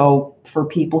 And so for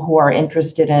people who are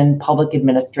interested in public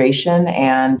administration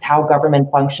and how government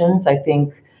functions, I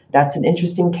think that's an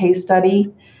interesting case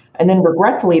study. And then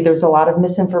regretfully, there's a lot of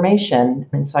misinformation.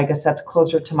 And so I guess that's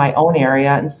closer to my own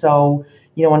area. And so,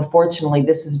 unfortunately,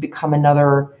 this has become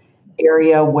another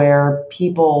area where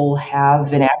people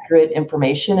have inaccurate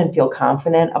information and feel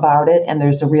confident about it. And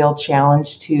there's a real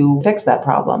challenge to fix that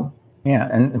problem. Yeah,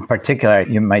 and in particular,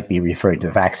 you might be referring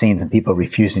to vaccines and people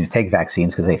refusing to take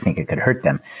vaccines because they think it could hurt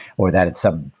them or that it's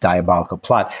some diabolical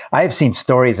plot. I have seen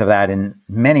stories of that in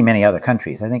many, many other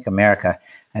countries. I think America,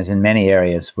 as in many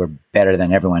areas, we're better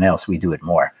than everyone else. We do it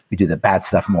more. We do the bad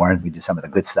stuff more, and we do some of the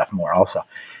good stuff more also.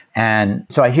 And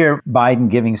so I hear Biden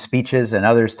giving speeches and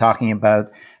others talking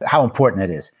about how important it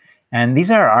is. And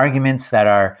these are arguments that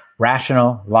are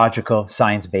rational, logical,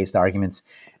 science-based arguments.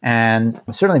 And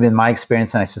it's certainly been my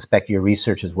experience, and I suspect your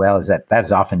research as well, is that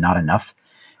is often not enough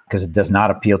because it does not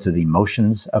appeal to the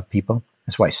emotions of people.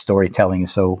 That's why storytelling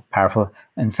is so powerful.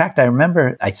 In fact, I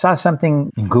remember I saw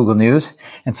something in Google News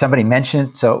and somebody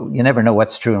mentioned, so you never know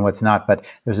what's true and what's not, but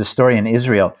there's a story in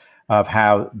Israel of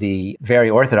how the very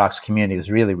Orthodox community was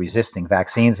really resisting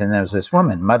vaccines. And there was this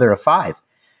woman, mother of 5,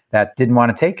 that didn't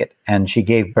want to take it. And she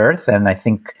gave birth. And I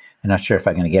think, I'm not sure if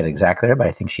I'm going to get it exactly there, but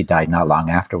I think she died not long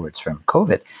afterwards from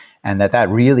COVID. And that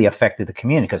really affected the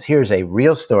community, because here's a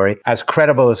real story, as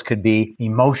credible as could be,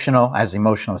 emotional as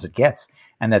it gets.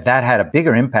 And that had a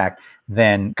bigger impact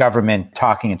than government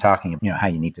talking, how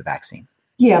you need the vaccine.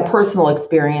 Yeah, personal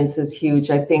experience is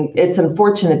huge. I think it's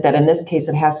unfortunate that in this case,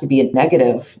 it has to be a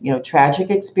negative,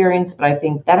 tragic experience. But I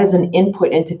think that is an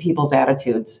input into people's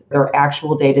attitudes, their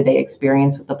actual day-to-day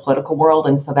experience with the political world.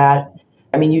 And so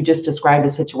you just described a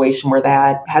situation where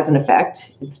that has an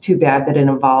effect. It's too bad that it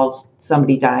involves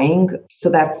somebody dying. So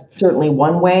that's certainly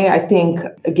one way. I think,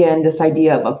 again, this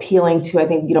idea of appealing to,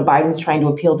 Biden's trying to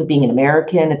appeal to being an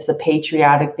American. It's the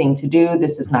patriotic thing to do.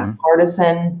 This is not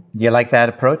partisan. Do you like that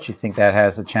approach? You think that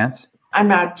has a chance? I'm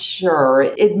not sure.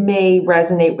 It may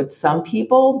resonate with some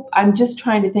people. I'm just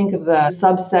trying to think of the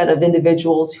subset of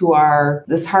individuals who are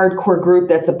this hardcore group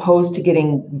that's opposed to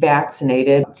getting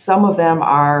vaccinated. Some of them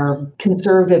are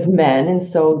conservative men. And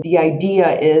so the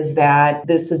idea is that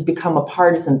this has become a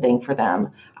partisan thing for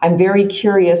them. I'm very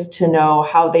curious to know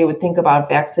how they would think about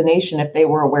vaccination if they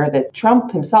were aware that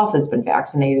Trump himself has been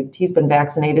vaccinated. He's been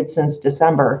vaccinated since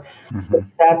December. So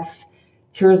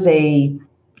here's a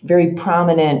very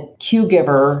prominent cue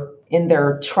giver in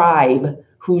their tribe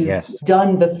who's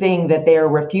done the thing that they're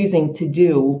refusing to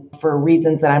do for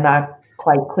reasons that I'm not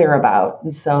quite clear about.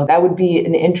 And so that would be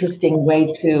an interesting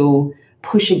way to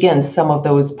push against some of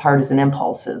those partisan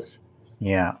impulses.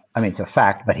 Yeah, it's a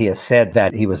fact, but he has said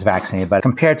that he was vaccinated. But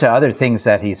compared to other things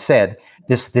that he said,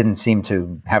 this didn't seem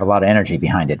to have a lot of energy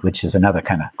behind it, which is another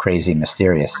kind of crazy,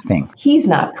 mysterious thing. He's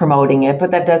not promoting it,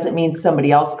 but that doesn't mean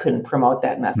somebody else couldn't promote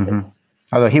that message.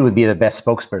 Although he would be the best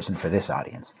spokesperson for this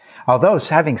audience. Although,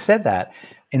 having said that,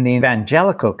 in the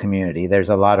evangelical community, there's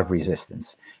a lot of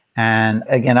resistance. And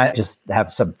again, I just have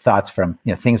some thoughts from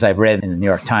things I've read in the New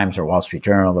York Times or Wall Street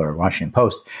Journal or Washington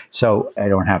Post. So I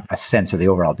don't have a sense of the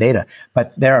overall data.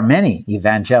 But there are many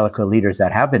evangelical leaders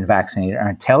that have been vaccinated and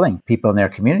are telling people in their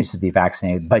communities to be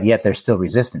vaccinated, but yet there's still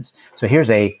resistance. So here's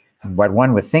what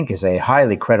one would think is a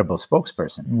highly credible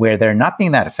spokesperson where they're not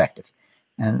being that effective.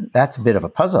 And that's a bit of a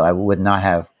puzzle. I would not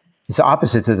have, it's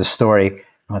opposite to the story.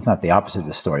 Well, it's not the opposite of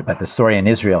the story, but the story in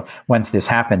Israel, once this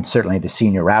happened, certainly the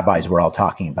senior rabbis were all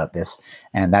talking about this,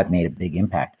 and that made a big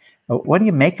impact. But what do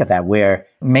you make of that, where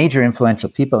major influential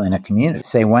people in a community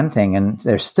say one thing and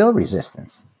there's still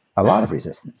resistance, a lot of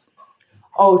resistance?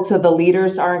 Oh, so the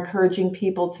leaders are encouraging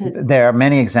people to... There are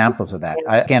many examples of that.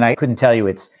 I couldn't tell you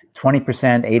it's 20%,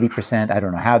 80%. I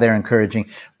don't know how they're encouraging,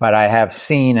 but I have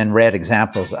seen and read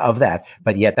examples of that.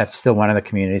 But yet that's still one of the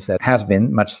communities that has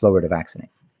been much slower to vaccinate.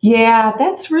 Yeah,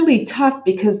 that's really tough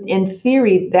because in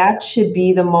theory, that should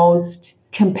be the most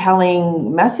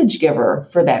compelling message giver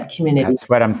for that community. That's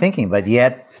what I'm thinking. But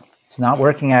yet it's not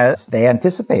working as they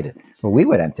anticipated, or we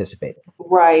would anticipate.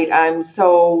 Right.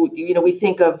 So, we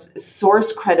think of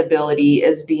source credibility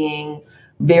as being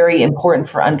very important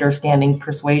for understanding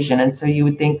persuasion. And so you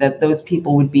would think that those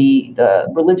people the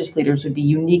religious leaders would be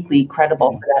uniquely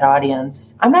credible for that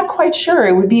audience. I'm not quite sure.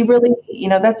 It would be really,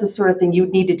 that's the sort of thing you'd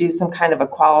need to do some kind of a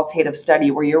qualitative study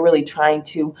where you're really trying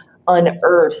to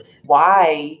unearth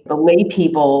why the lay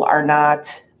people are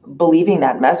not believing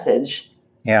that message.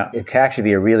 Yeah, it could actually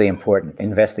be a really important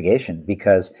investigation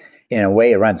because in a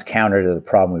way it runs counter to the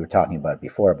problem we were talking about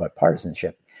before about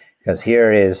partisanship. Because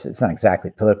it's not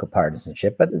exactly political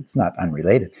partisanship, but it's not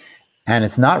unrelated. And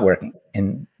it's not working.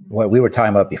 And what we were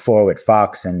talking about before with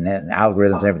Fox and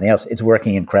algorithms and everything else, it's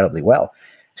working incredibly well.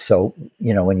 So,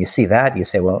 when you see that, you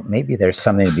say, well, maybe there's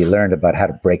something to be learned about how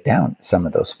to break down some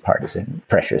of those partisan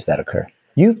pressures that occur.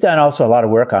 You've done also a lot of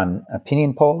work on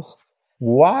opinion polls.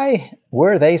 Why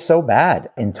were they so bad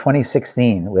in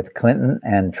 2016 with Clinton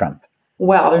and Trump?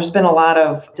 Well, there's been a lot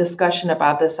of discussion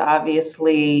about this,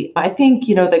 obviously. I think,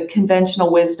 the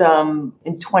conventional wisdom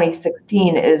in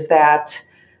 2016 is that,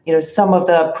 some of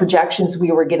the projections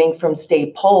we were getting from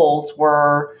state polls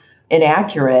were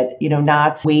inaccurate,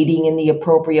 not weighting in the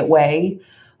appropriate way.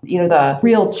 The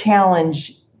real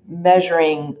challenge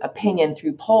measuring opinion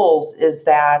through polls is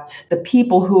that the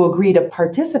people who agree to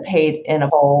participate in a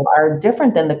poll are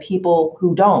different than the people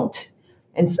who don't.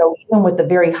 And so even with the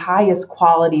very highest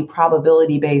quality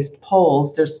probability-based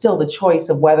polls, there's still the choice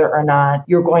of whether or not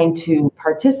you're going to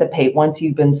participate once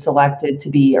you've been selected to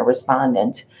be a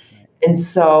respondent. And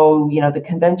so, the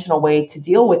conventional way to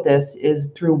deal with this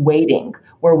is through weighting,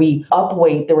 where we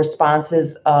upweight the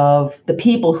responses of the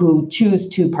people who choose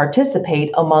to participate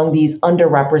among these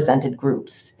underrepresented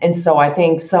groups. And so I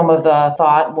think some of the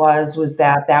thought was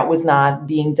that was not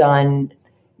being done.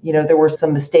 There were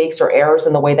some mistakes or errors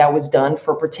in the way that was done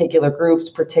for particular groups,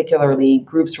 particularly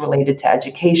groups related to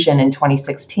education in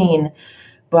 2016.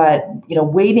 But,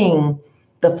 weighting,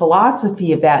 the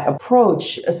philosophy of that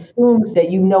approach assumes that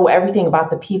you know everything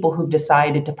about the people who've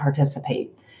decided to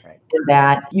participate. Right. And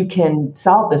that you can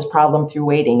solve this problem through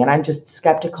weighting. And I'm just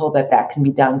skeptical that that can be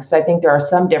done, because I think there are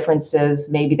some differences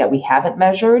maybe that we haven't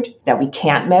measured, that we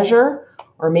can't measure,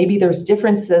 or maybe there's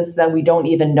differences that we don't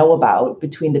even know about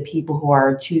between the people who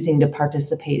are choosing to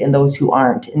participate and those who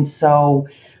aren't. And so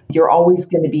you're always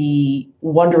going to be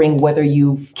wondering whether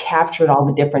you've captured all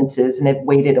the differences and have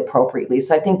weighted appropriately.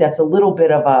 So I think that's a little bit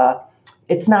of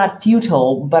it's not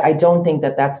futile, but I don't think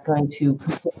that that's going to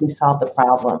completely solve the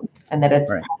problem, and that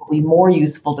it's probably more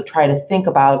useful to try to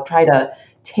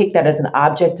take that as an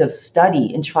object of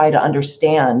study and try to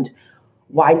understand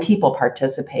why people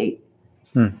participate.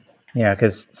 Yeah,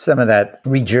 because some of that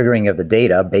rejiggering of the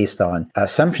data based on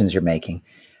assumptions you're making,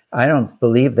 I don't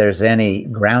believe there's any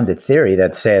grounded theory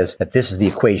that says that this is the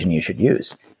equation you should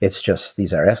use. It's just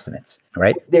these are estimates,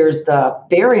 right? There's the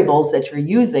variables that you're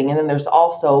using, and then there's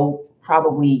also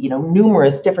probably,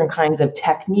 numerous different kinds of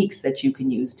techniques that you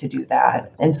can use to do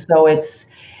that. And so it's,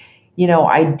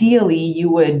 ideally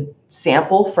you would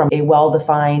sample from a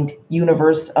well-defined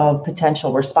universe of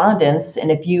potential respondents.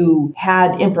 And if you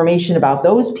had information about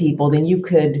those people, then you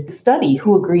could study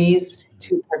who agrees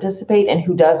to participate and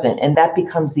who doesn't. And that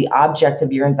becomes the object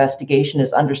of your investigation,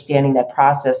 is understanding that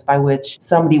process by which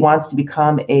somebody wants to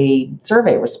become a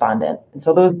survey respondent. And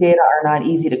so those data are not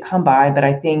easy to come by, but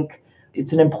I think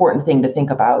it's an important thing to think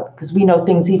about, because we know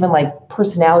things even like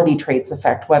personality traits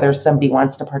affect whether somebody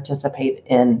wants to participate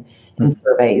in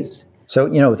surveys. So,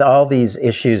 with all these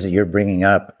issues that you're bringing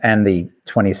up and the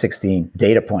 2016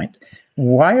 data point,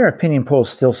 why are opinion polls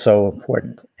still so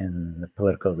important in the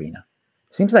political arena?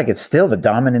 Seems like it's still the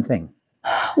dominant thing.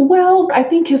 Well, I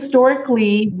think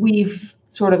historically we've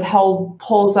sort of held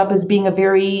polls up as being a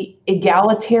very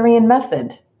egalitarian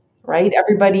method, right?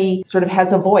 Everybody sort of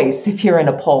has a voice if you're in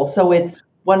a poll. So it's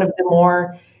one of the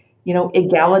more,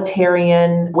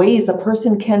 egalitarian ways a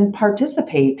person can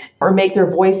participate or make their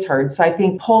voice heard. So I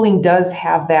think polling does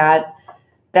have that.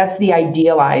 That's the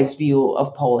idealized view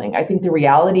of polling. I think the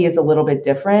reality is a little bit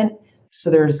different. So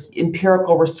there's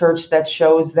empirical research that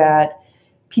shows that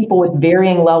people with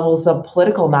varying levels of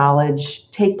political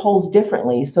knowledge take polls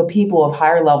differently. So people of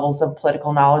higher levels of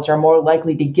political knowledge are more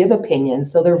likely to give opinions.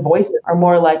 So their voices are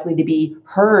more likely to be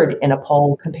heard in a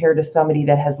poll compared to somebody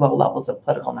that has low levels of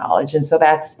political knowledge. And so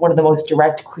that's one of the most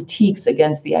direct critiques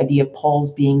against the idea of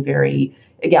polls being very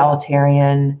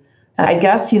egalitarian. I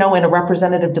guess, in a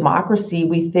representative democracy,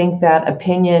 we think that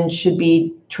opinion should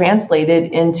be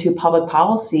translated into public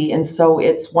policy. And so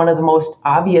it's one of the most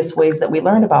obvious ways that we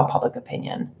learn about public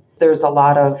opinion. There's a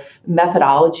lot of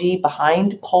methodology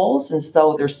behind polls, and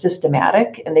so they're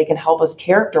systematic, and they can help us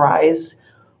characterize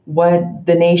what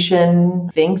the nation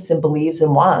thinks and believes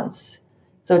and wants.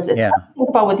 So it's hard to think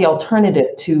about what the alternative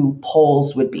to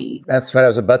polls would be. That's what I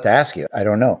was about to ask you. I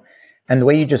don't know. And the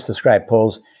way you just described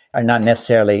polls are not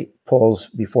necessarily polls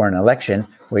before an election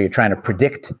where you're trying to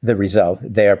predict the result.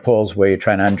 They are polls where you're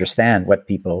trying to understand what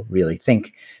people really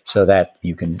think so that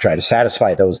you can try to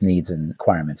satisfy those needs and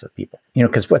requirements of people.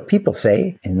 Because what people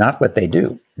say and not what they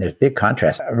do, there's big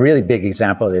contrast. A really big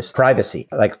example is privacy,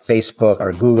 like Facebook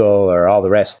or Google or all the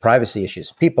rest, privacy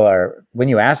issues. People are, when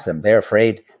you ask them, they're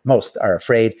afraid most are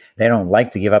afraid. They don't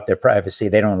like to give up their privacy.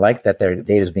 They don't like that their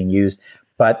data is being used.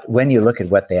 But when you look at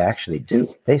what they actually do,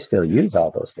 they still use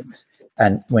all those things.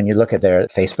 And when you look at their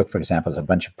Facebook, for example, there's a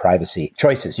bunch of privacy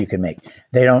choices you can make.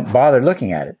 They don't bother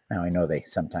looking at it. Now, I know they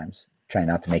sometimes try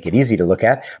not to make it easy to look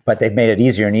at, but they've made it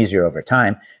easier and easier over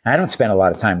time. I don't spend a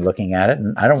lot of time looking at it,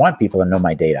 and I don't want people to know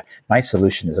my data. My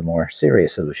solution is a more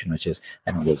serious solution, which is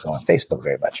I don't really go on Facebook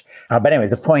very much. But anyway,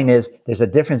 the point is there's a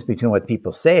difference between what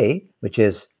people say, which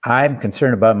is I'm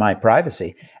concerned about my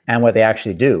privacy, and what they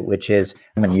actually do, which is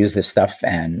I'm going to use this stuff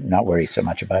and not worry so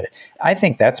much about it. I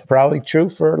think that's probably true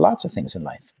for lots of things in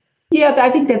life. Yeah, I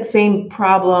think that same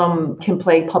problem can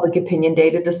plague public opinion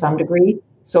data to some degree.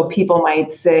 So people might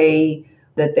say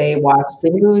that they watch the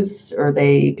news or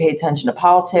they pay attention to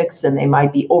politics and they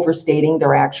might be overstating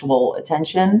their actual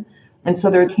attention. And so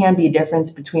there can be a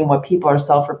difference between what people are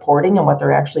self-reporting and what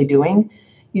they're actually doing.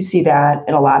 You see that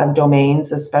in a lot of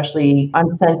domains, especially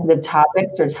on sensitive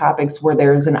topics or topics where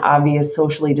there's an obvious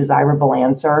socially desirable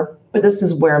answer. But this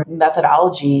is where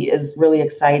methodology is really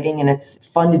exciting, and it's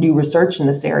fun to do research in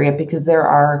this area because there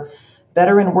are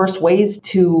better and worse ways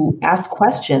to ask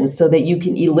questions so that you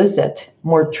can elicit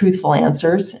more truthful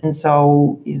answers. And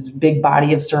so there's a big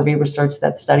body of survey research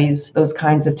that studies those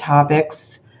kinds of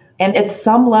topics. And at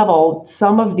some level,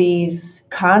 some of these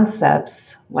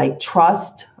concepts like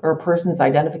trust or a person's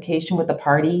identification with the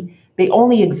party, they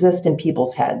only exist in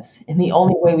people's heads. And the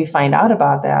only way we find out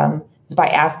about them is by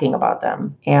asking about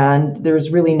them. And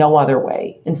there's really no other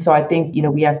way. And so I think,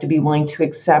 we have to be willing to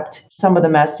accept some of the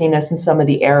messiness and some of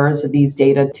the errors of these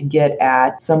data to get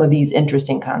at some of these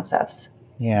interesting concepts.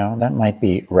 Yeah, that might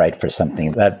be right for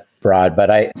something that broad,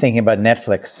 but thinking about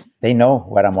Netflix, they know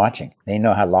what I'm watching. They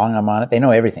know how long I'm on it. They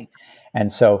know everything.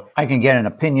 And so I can get an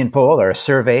opinion poll or a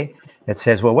survey that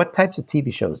says, well, what types of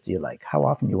TV shows do you like? How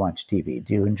often do you watch TV?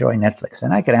 Do you enjoy Netflix?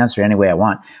 And I could answer any way I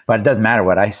want, but it doesn't matter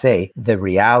what I say. The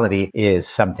reality is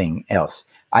something else.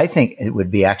 I think it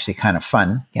would be actually kind of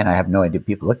fun, and I have no idea if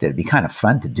people looked at it, it'd be kind of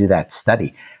fun to do that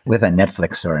study with a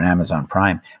Netflix or an Amazon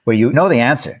Prime, where you know the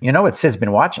answer. You know what Sid's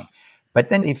been watching. But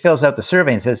then he fills out the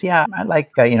survey and says, yeah, I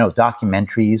like,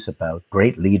 documentaries about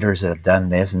great leaders that have done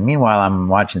this. And meanwhile, I'm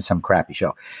watching some crappy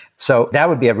show. So that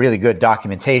would be a really good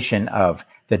documentation of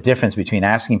the difference between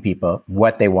asking people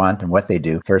what they want and what they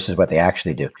do versus what they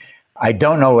actually do. I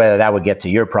don't know whether that would get to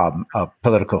your problem of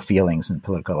political feelings and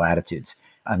political attitudes.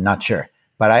 I'm not sure.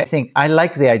 But I think I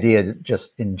like the idea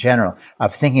just in general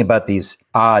of thinking about these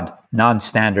odd,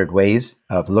 non-standard ways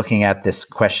of looking at this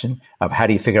question of how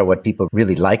do you figure out what people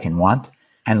really like and want,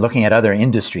 and looking at other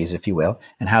industries, if you will,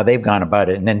 and how they've gone about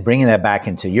it, and then bringing that back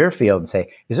into your field and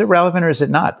say, is it relevant or is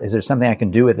it not? Is there something I can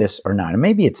do with this or not? And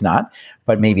maybe it's not,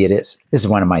 but maybe it is. This is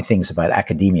one of my things about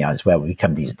academia as well. We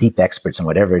become these deep experts in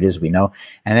whatever it is we know,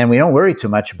 and then we don't worry too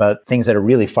much about things that are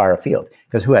really far afield,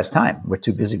 because who has time? We're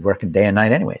too busy working day and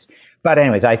night anyways. But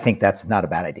anyways, I think that's not a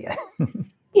bad idea.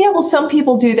 Yeah, well, some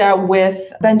people do that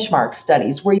with benchmark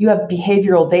studies where you have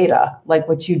behavioral data, like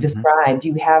what you described.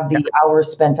 You have the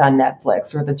hours spent on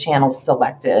Netflix or the channels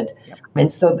selected. Yep. And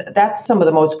so that's some of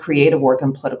the most creative work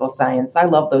in political science. I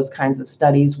love those kinds of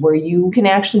studies where you can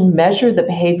actually measure the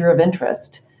behavior of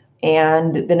interest.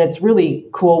 And then it's really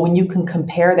cool when you can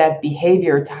compare that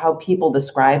behavior to how people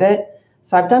describe it.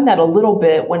 So I've done that a little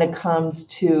bit when it comes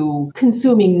to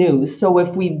consuming news. So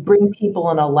if we bring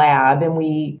people in a lab and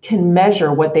we can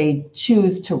measure what they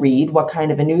choose to read, what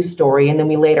kind of a news story, and then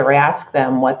we later ask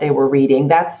them what they were reading,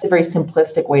 that's a very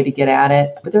simplistic way to get at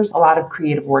it. But there's a lot of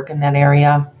creative work in that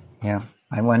area. Yeah.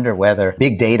 I wonder whether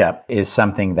big data is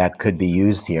something that could be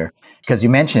used here. Because you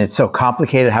mentioned it's so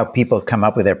complicated how people come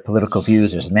up with their political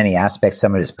views. There's many aspects.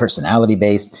 Some of it is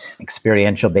personality-based,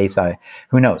 experiential-based,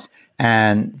 who knows?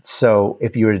 And so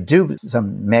if you were to do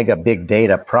some mega big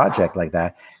data project like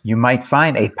that, you might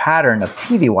find a pattern of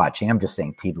TV watching. I'm just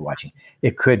saying TV watching.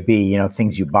 It could be,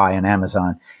 things you buy on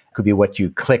Amazon. It could be what you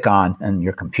click on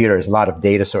your computer. There's a lot of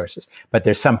data sources. But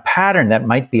there's some pattern that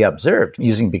might be observed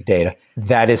using big data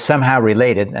that is somehow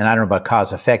related, and I don't know about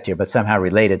cause effect here, but somehow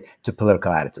related to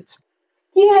political attitudes.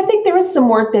 Yeah, I think there is some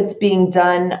work that's being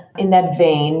done in that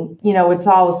vein. It's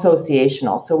all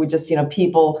associational. So we just,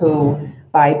 people who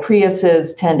buy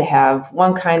Priuses tend to have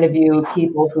one kind of view.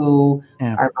 People who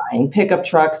are buying pickup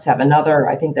trucks have another.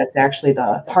 I think that's actually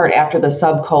the part after the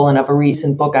subcolon of a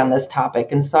recent book on this topic.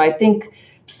 And so I think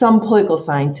some political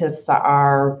scientists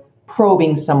are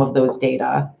probing some of those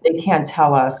data. They can't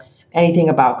tell us anything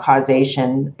about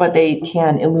causation, but they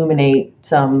can illuminate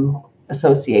some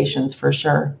associations for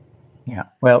sure. Yeah.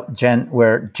 Well, Jen,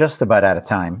 we're just about out of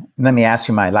time. Let me ask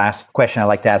you my last question I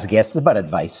like to ask guests. It's about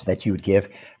advice that you would give.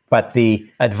 But the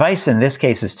advice in this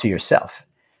case is to yourself.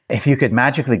 If you could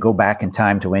magically go back in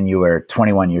time to when you were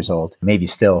 21 years old, maybe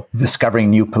still discovering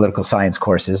new political science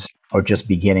courses or just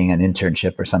beginning an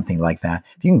internship or something like that,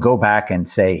 if you can go back and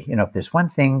say, if there's one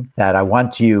thing that I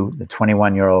want you, the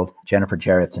 21-year-old Jennifer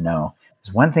Jerit, to know,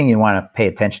 there's one thing you want to pay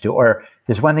attention to, or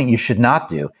there's one thing you should not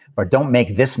do, or don't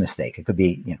make this mistake. It could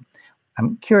be,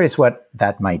 I'm curious what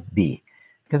that might be,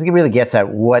 because it really gets at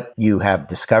what you have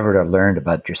discovered or learned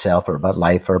about yourself or about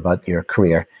life or about your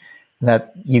career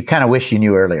that you kind of wish you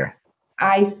knew earlier.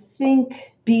 I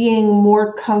think being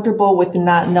more comfortable with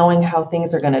not knowing how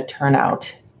things are going to turn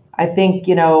out. I think,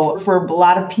 for a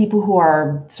lot of people who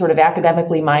are sort of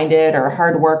academically minded or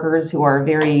hard workers who are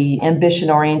very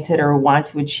ambition oriented or want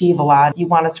to achieve a lot, you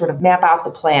want to sort of map out the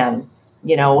plan,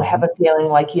 have a feeling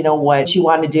like you know what you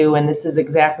want to do and this is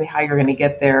exactly how you're going to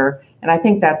get there. And I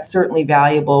think that's certainly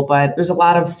valuable, but there's a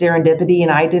lot of serendipity and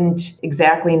I didn't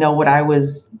exactly know what I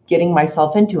was getting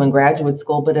myself into in graduate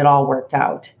school, but it all worked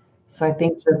out. So I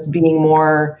think just being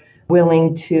more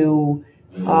willing to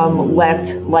let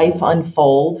life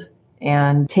unfold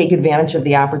and take advantage of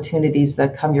the opportunities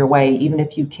that come your way, even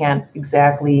if you can't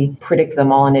exactly predict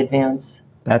them all in advance.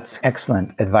 That's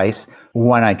excellent advice.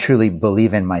 One I truly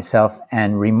believe in myself,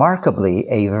 and remarkably,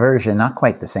 a version, not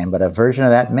quite the same, but a version of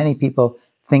that. Many people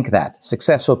think that.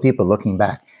 Successful people looking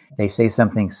back, they say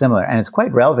something similar. And it's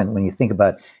quite relevant when you think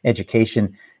about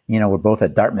education. We're both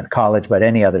at Dartmouth College, but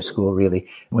any other school really,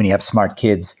 when you have smart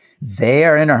kids, they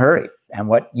are in a hurry. And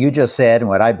what you just said and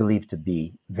what I believe to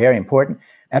be very important,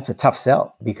 that's a tough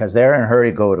sell because they're in a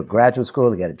hurry to go to graduate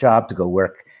school, to get a job, to go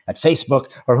work at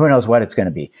Facebook, or who knows what it's going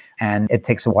to be. And it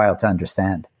takes a while to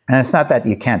understand. And it's not that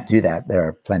you can't do that. There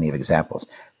are plenty of examples.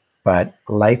 But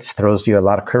life throws you a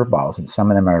lot of curveballs, and some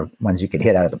of them are ones you could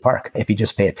hit out of the park if you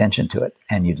just pay attention to it,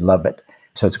 and you'd love it.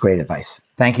 So it's great advice.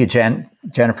 Thank you, Jen.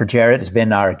 Jennifer Jerit has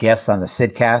been our guest on the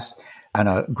Sidcast, on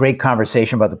a great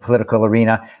conversation about the political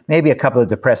arena, maybe a couple of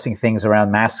depressing things around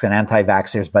masks and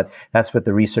anti-vaxxers, but that's what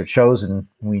the research shows, and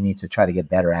we need to try to get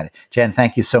better at it. Jen,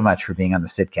 thank you so much for being on the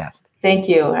Sidcast. Thank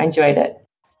you. I enjoyed it.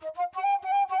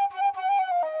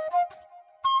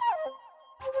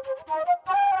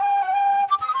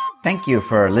 Thank you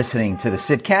for listening to the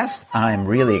Sidcast. I'm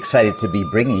really excited to be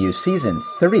bringing you season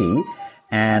 3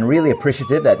 and really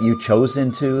appreciative that you've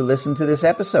chosen to listen to this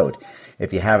episode.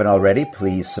 If you haven't already,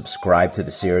 please subscribe to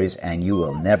the series and you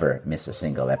will never miss a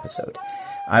single episode.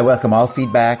 I welcome all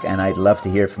feedback and I'd love to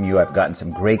hear from you. I've gotten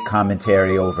some great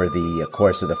commentary over the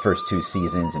course of the first 2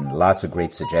 seasons and lots of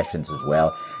great suggestions as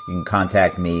well. You can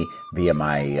contact me via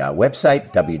my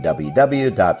website,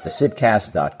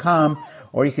 www.thesidcast.com,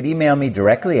 or you could email me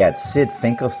directly at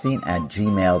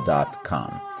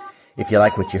sidfinkelstein@gmail.com. If you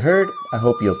like what you heard, I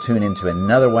hope you'll tune into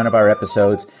another one of our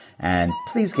episodes, and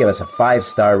please give us a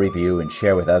 5-star review and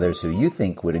share with others who you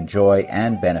think would enjoy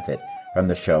and benefit from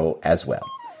the show as well.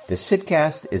 The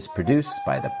Sidcast is produced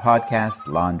by the Podcast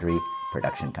Laundry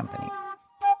Production Company.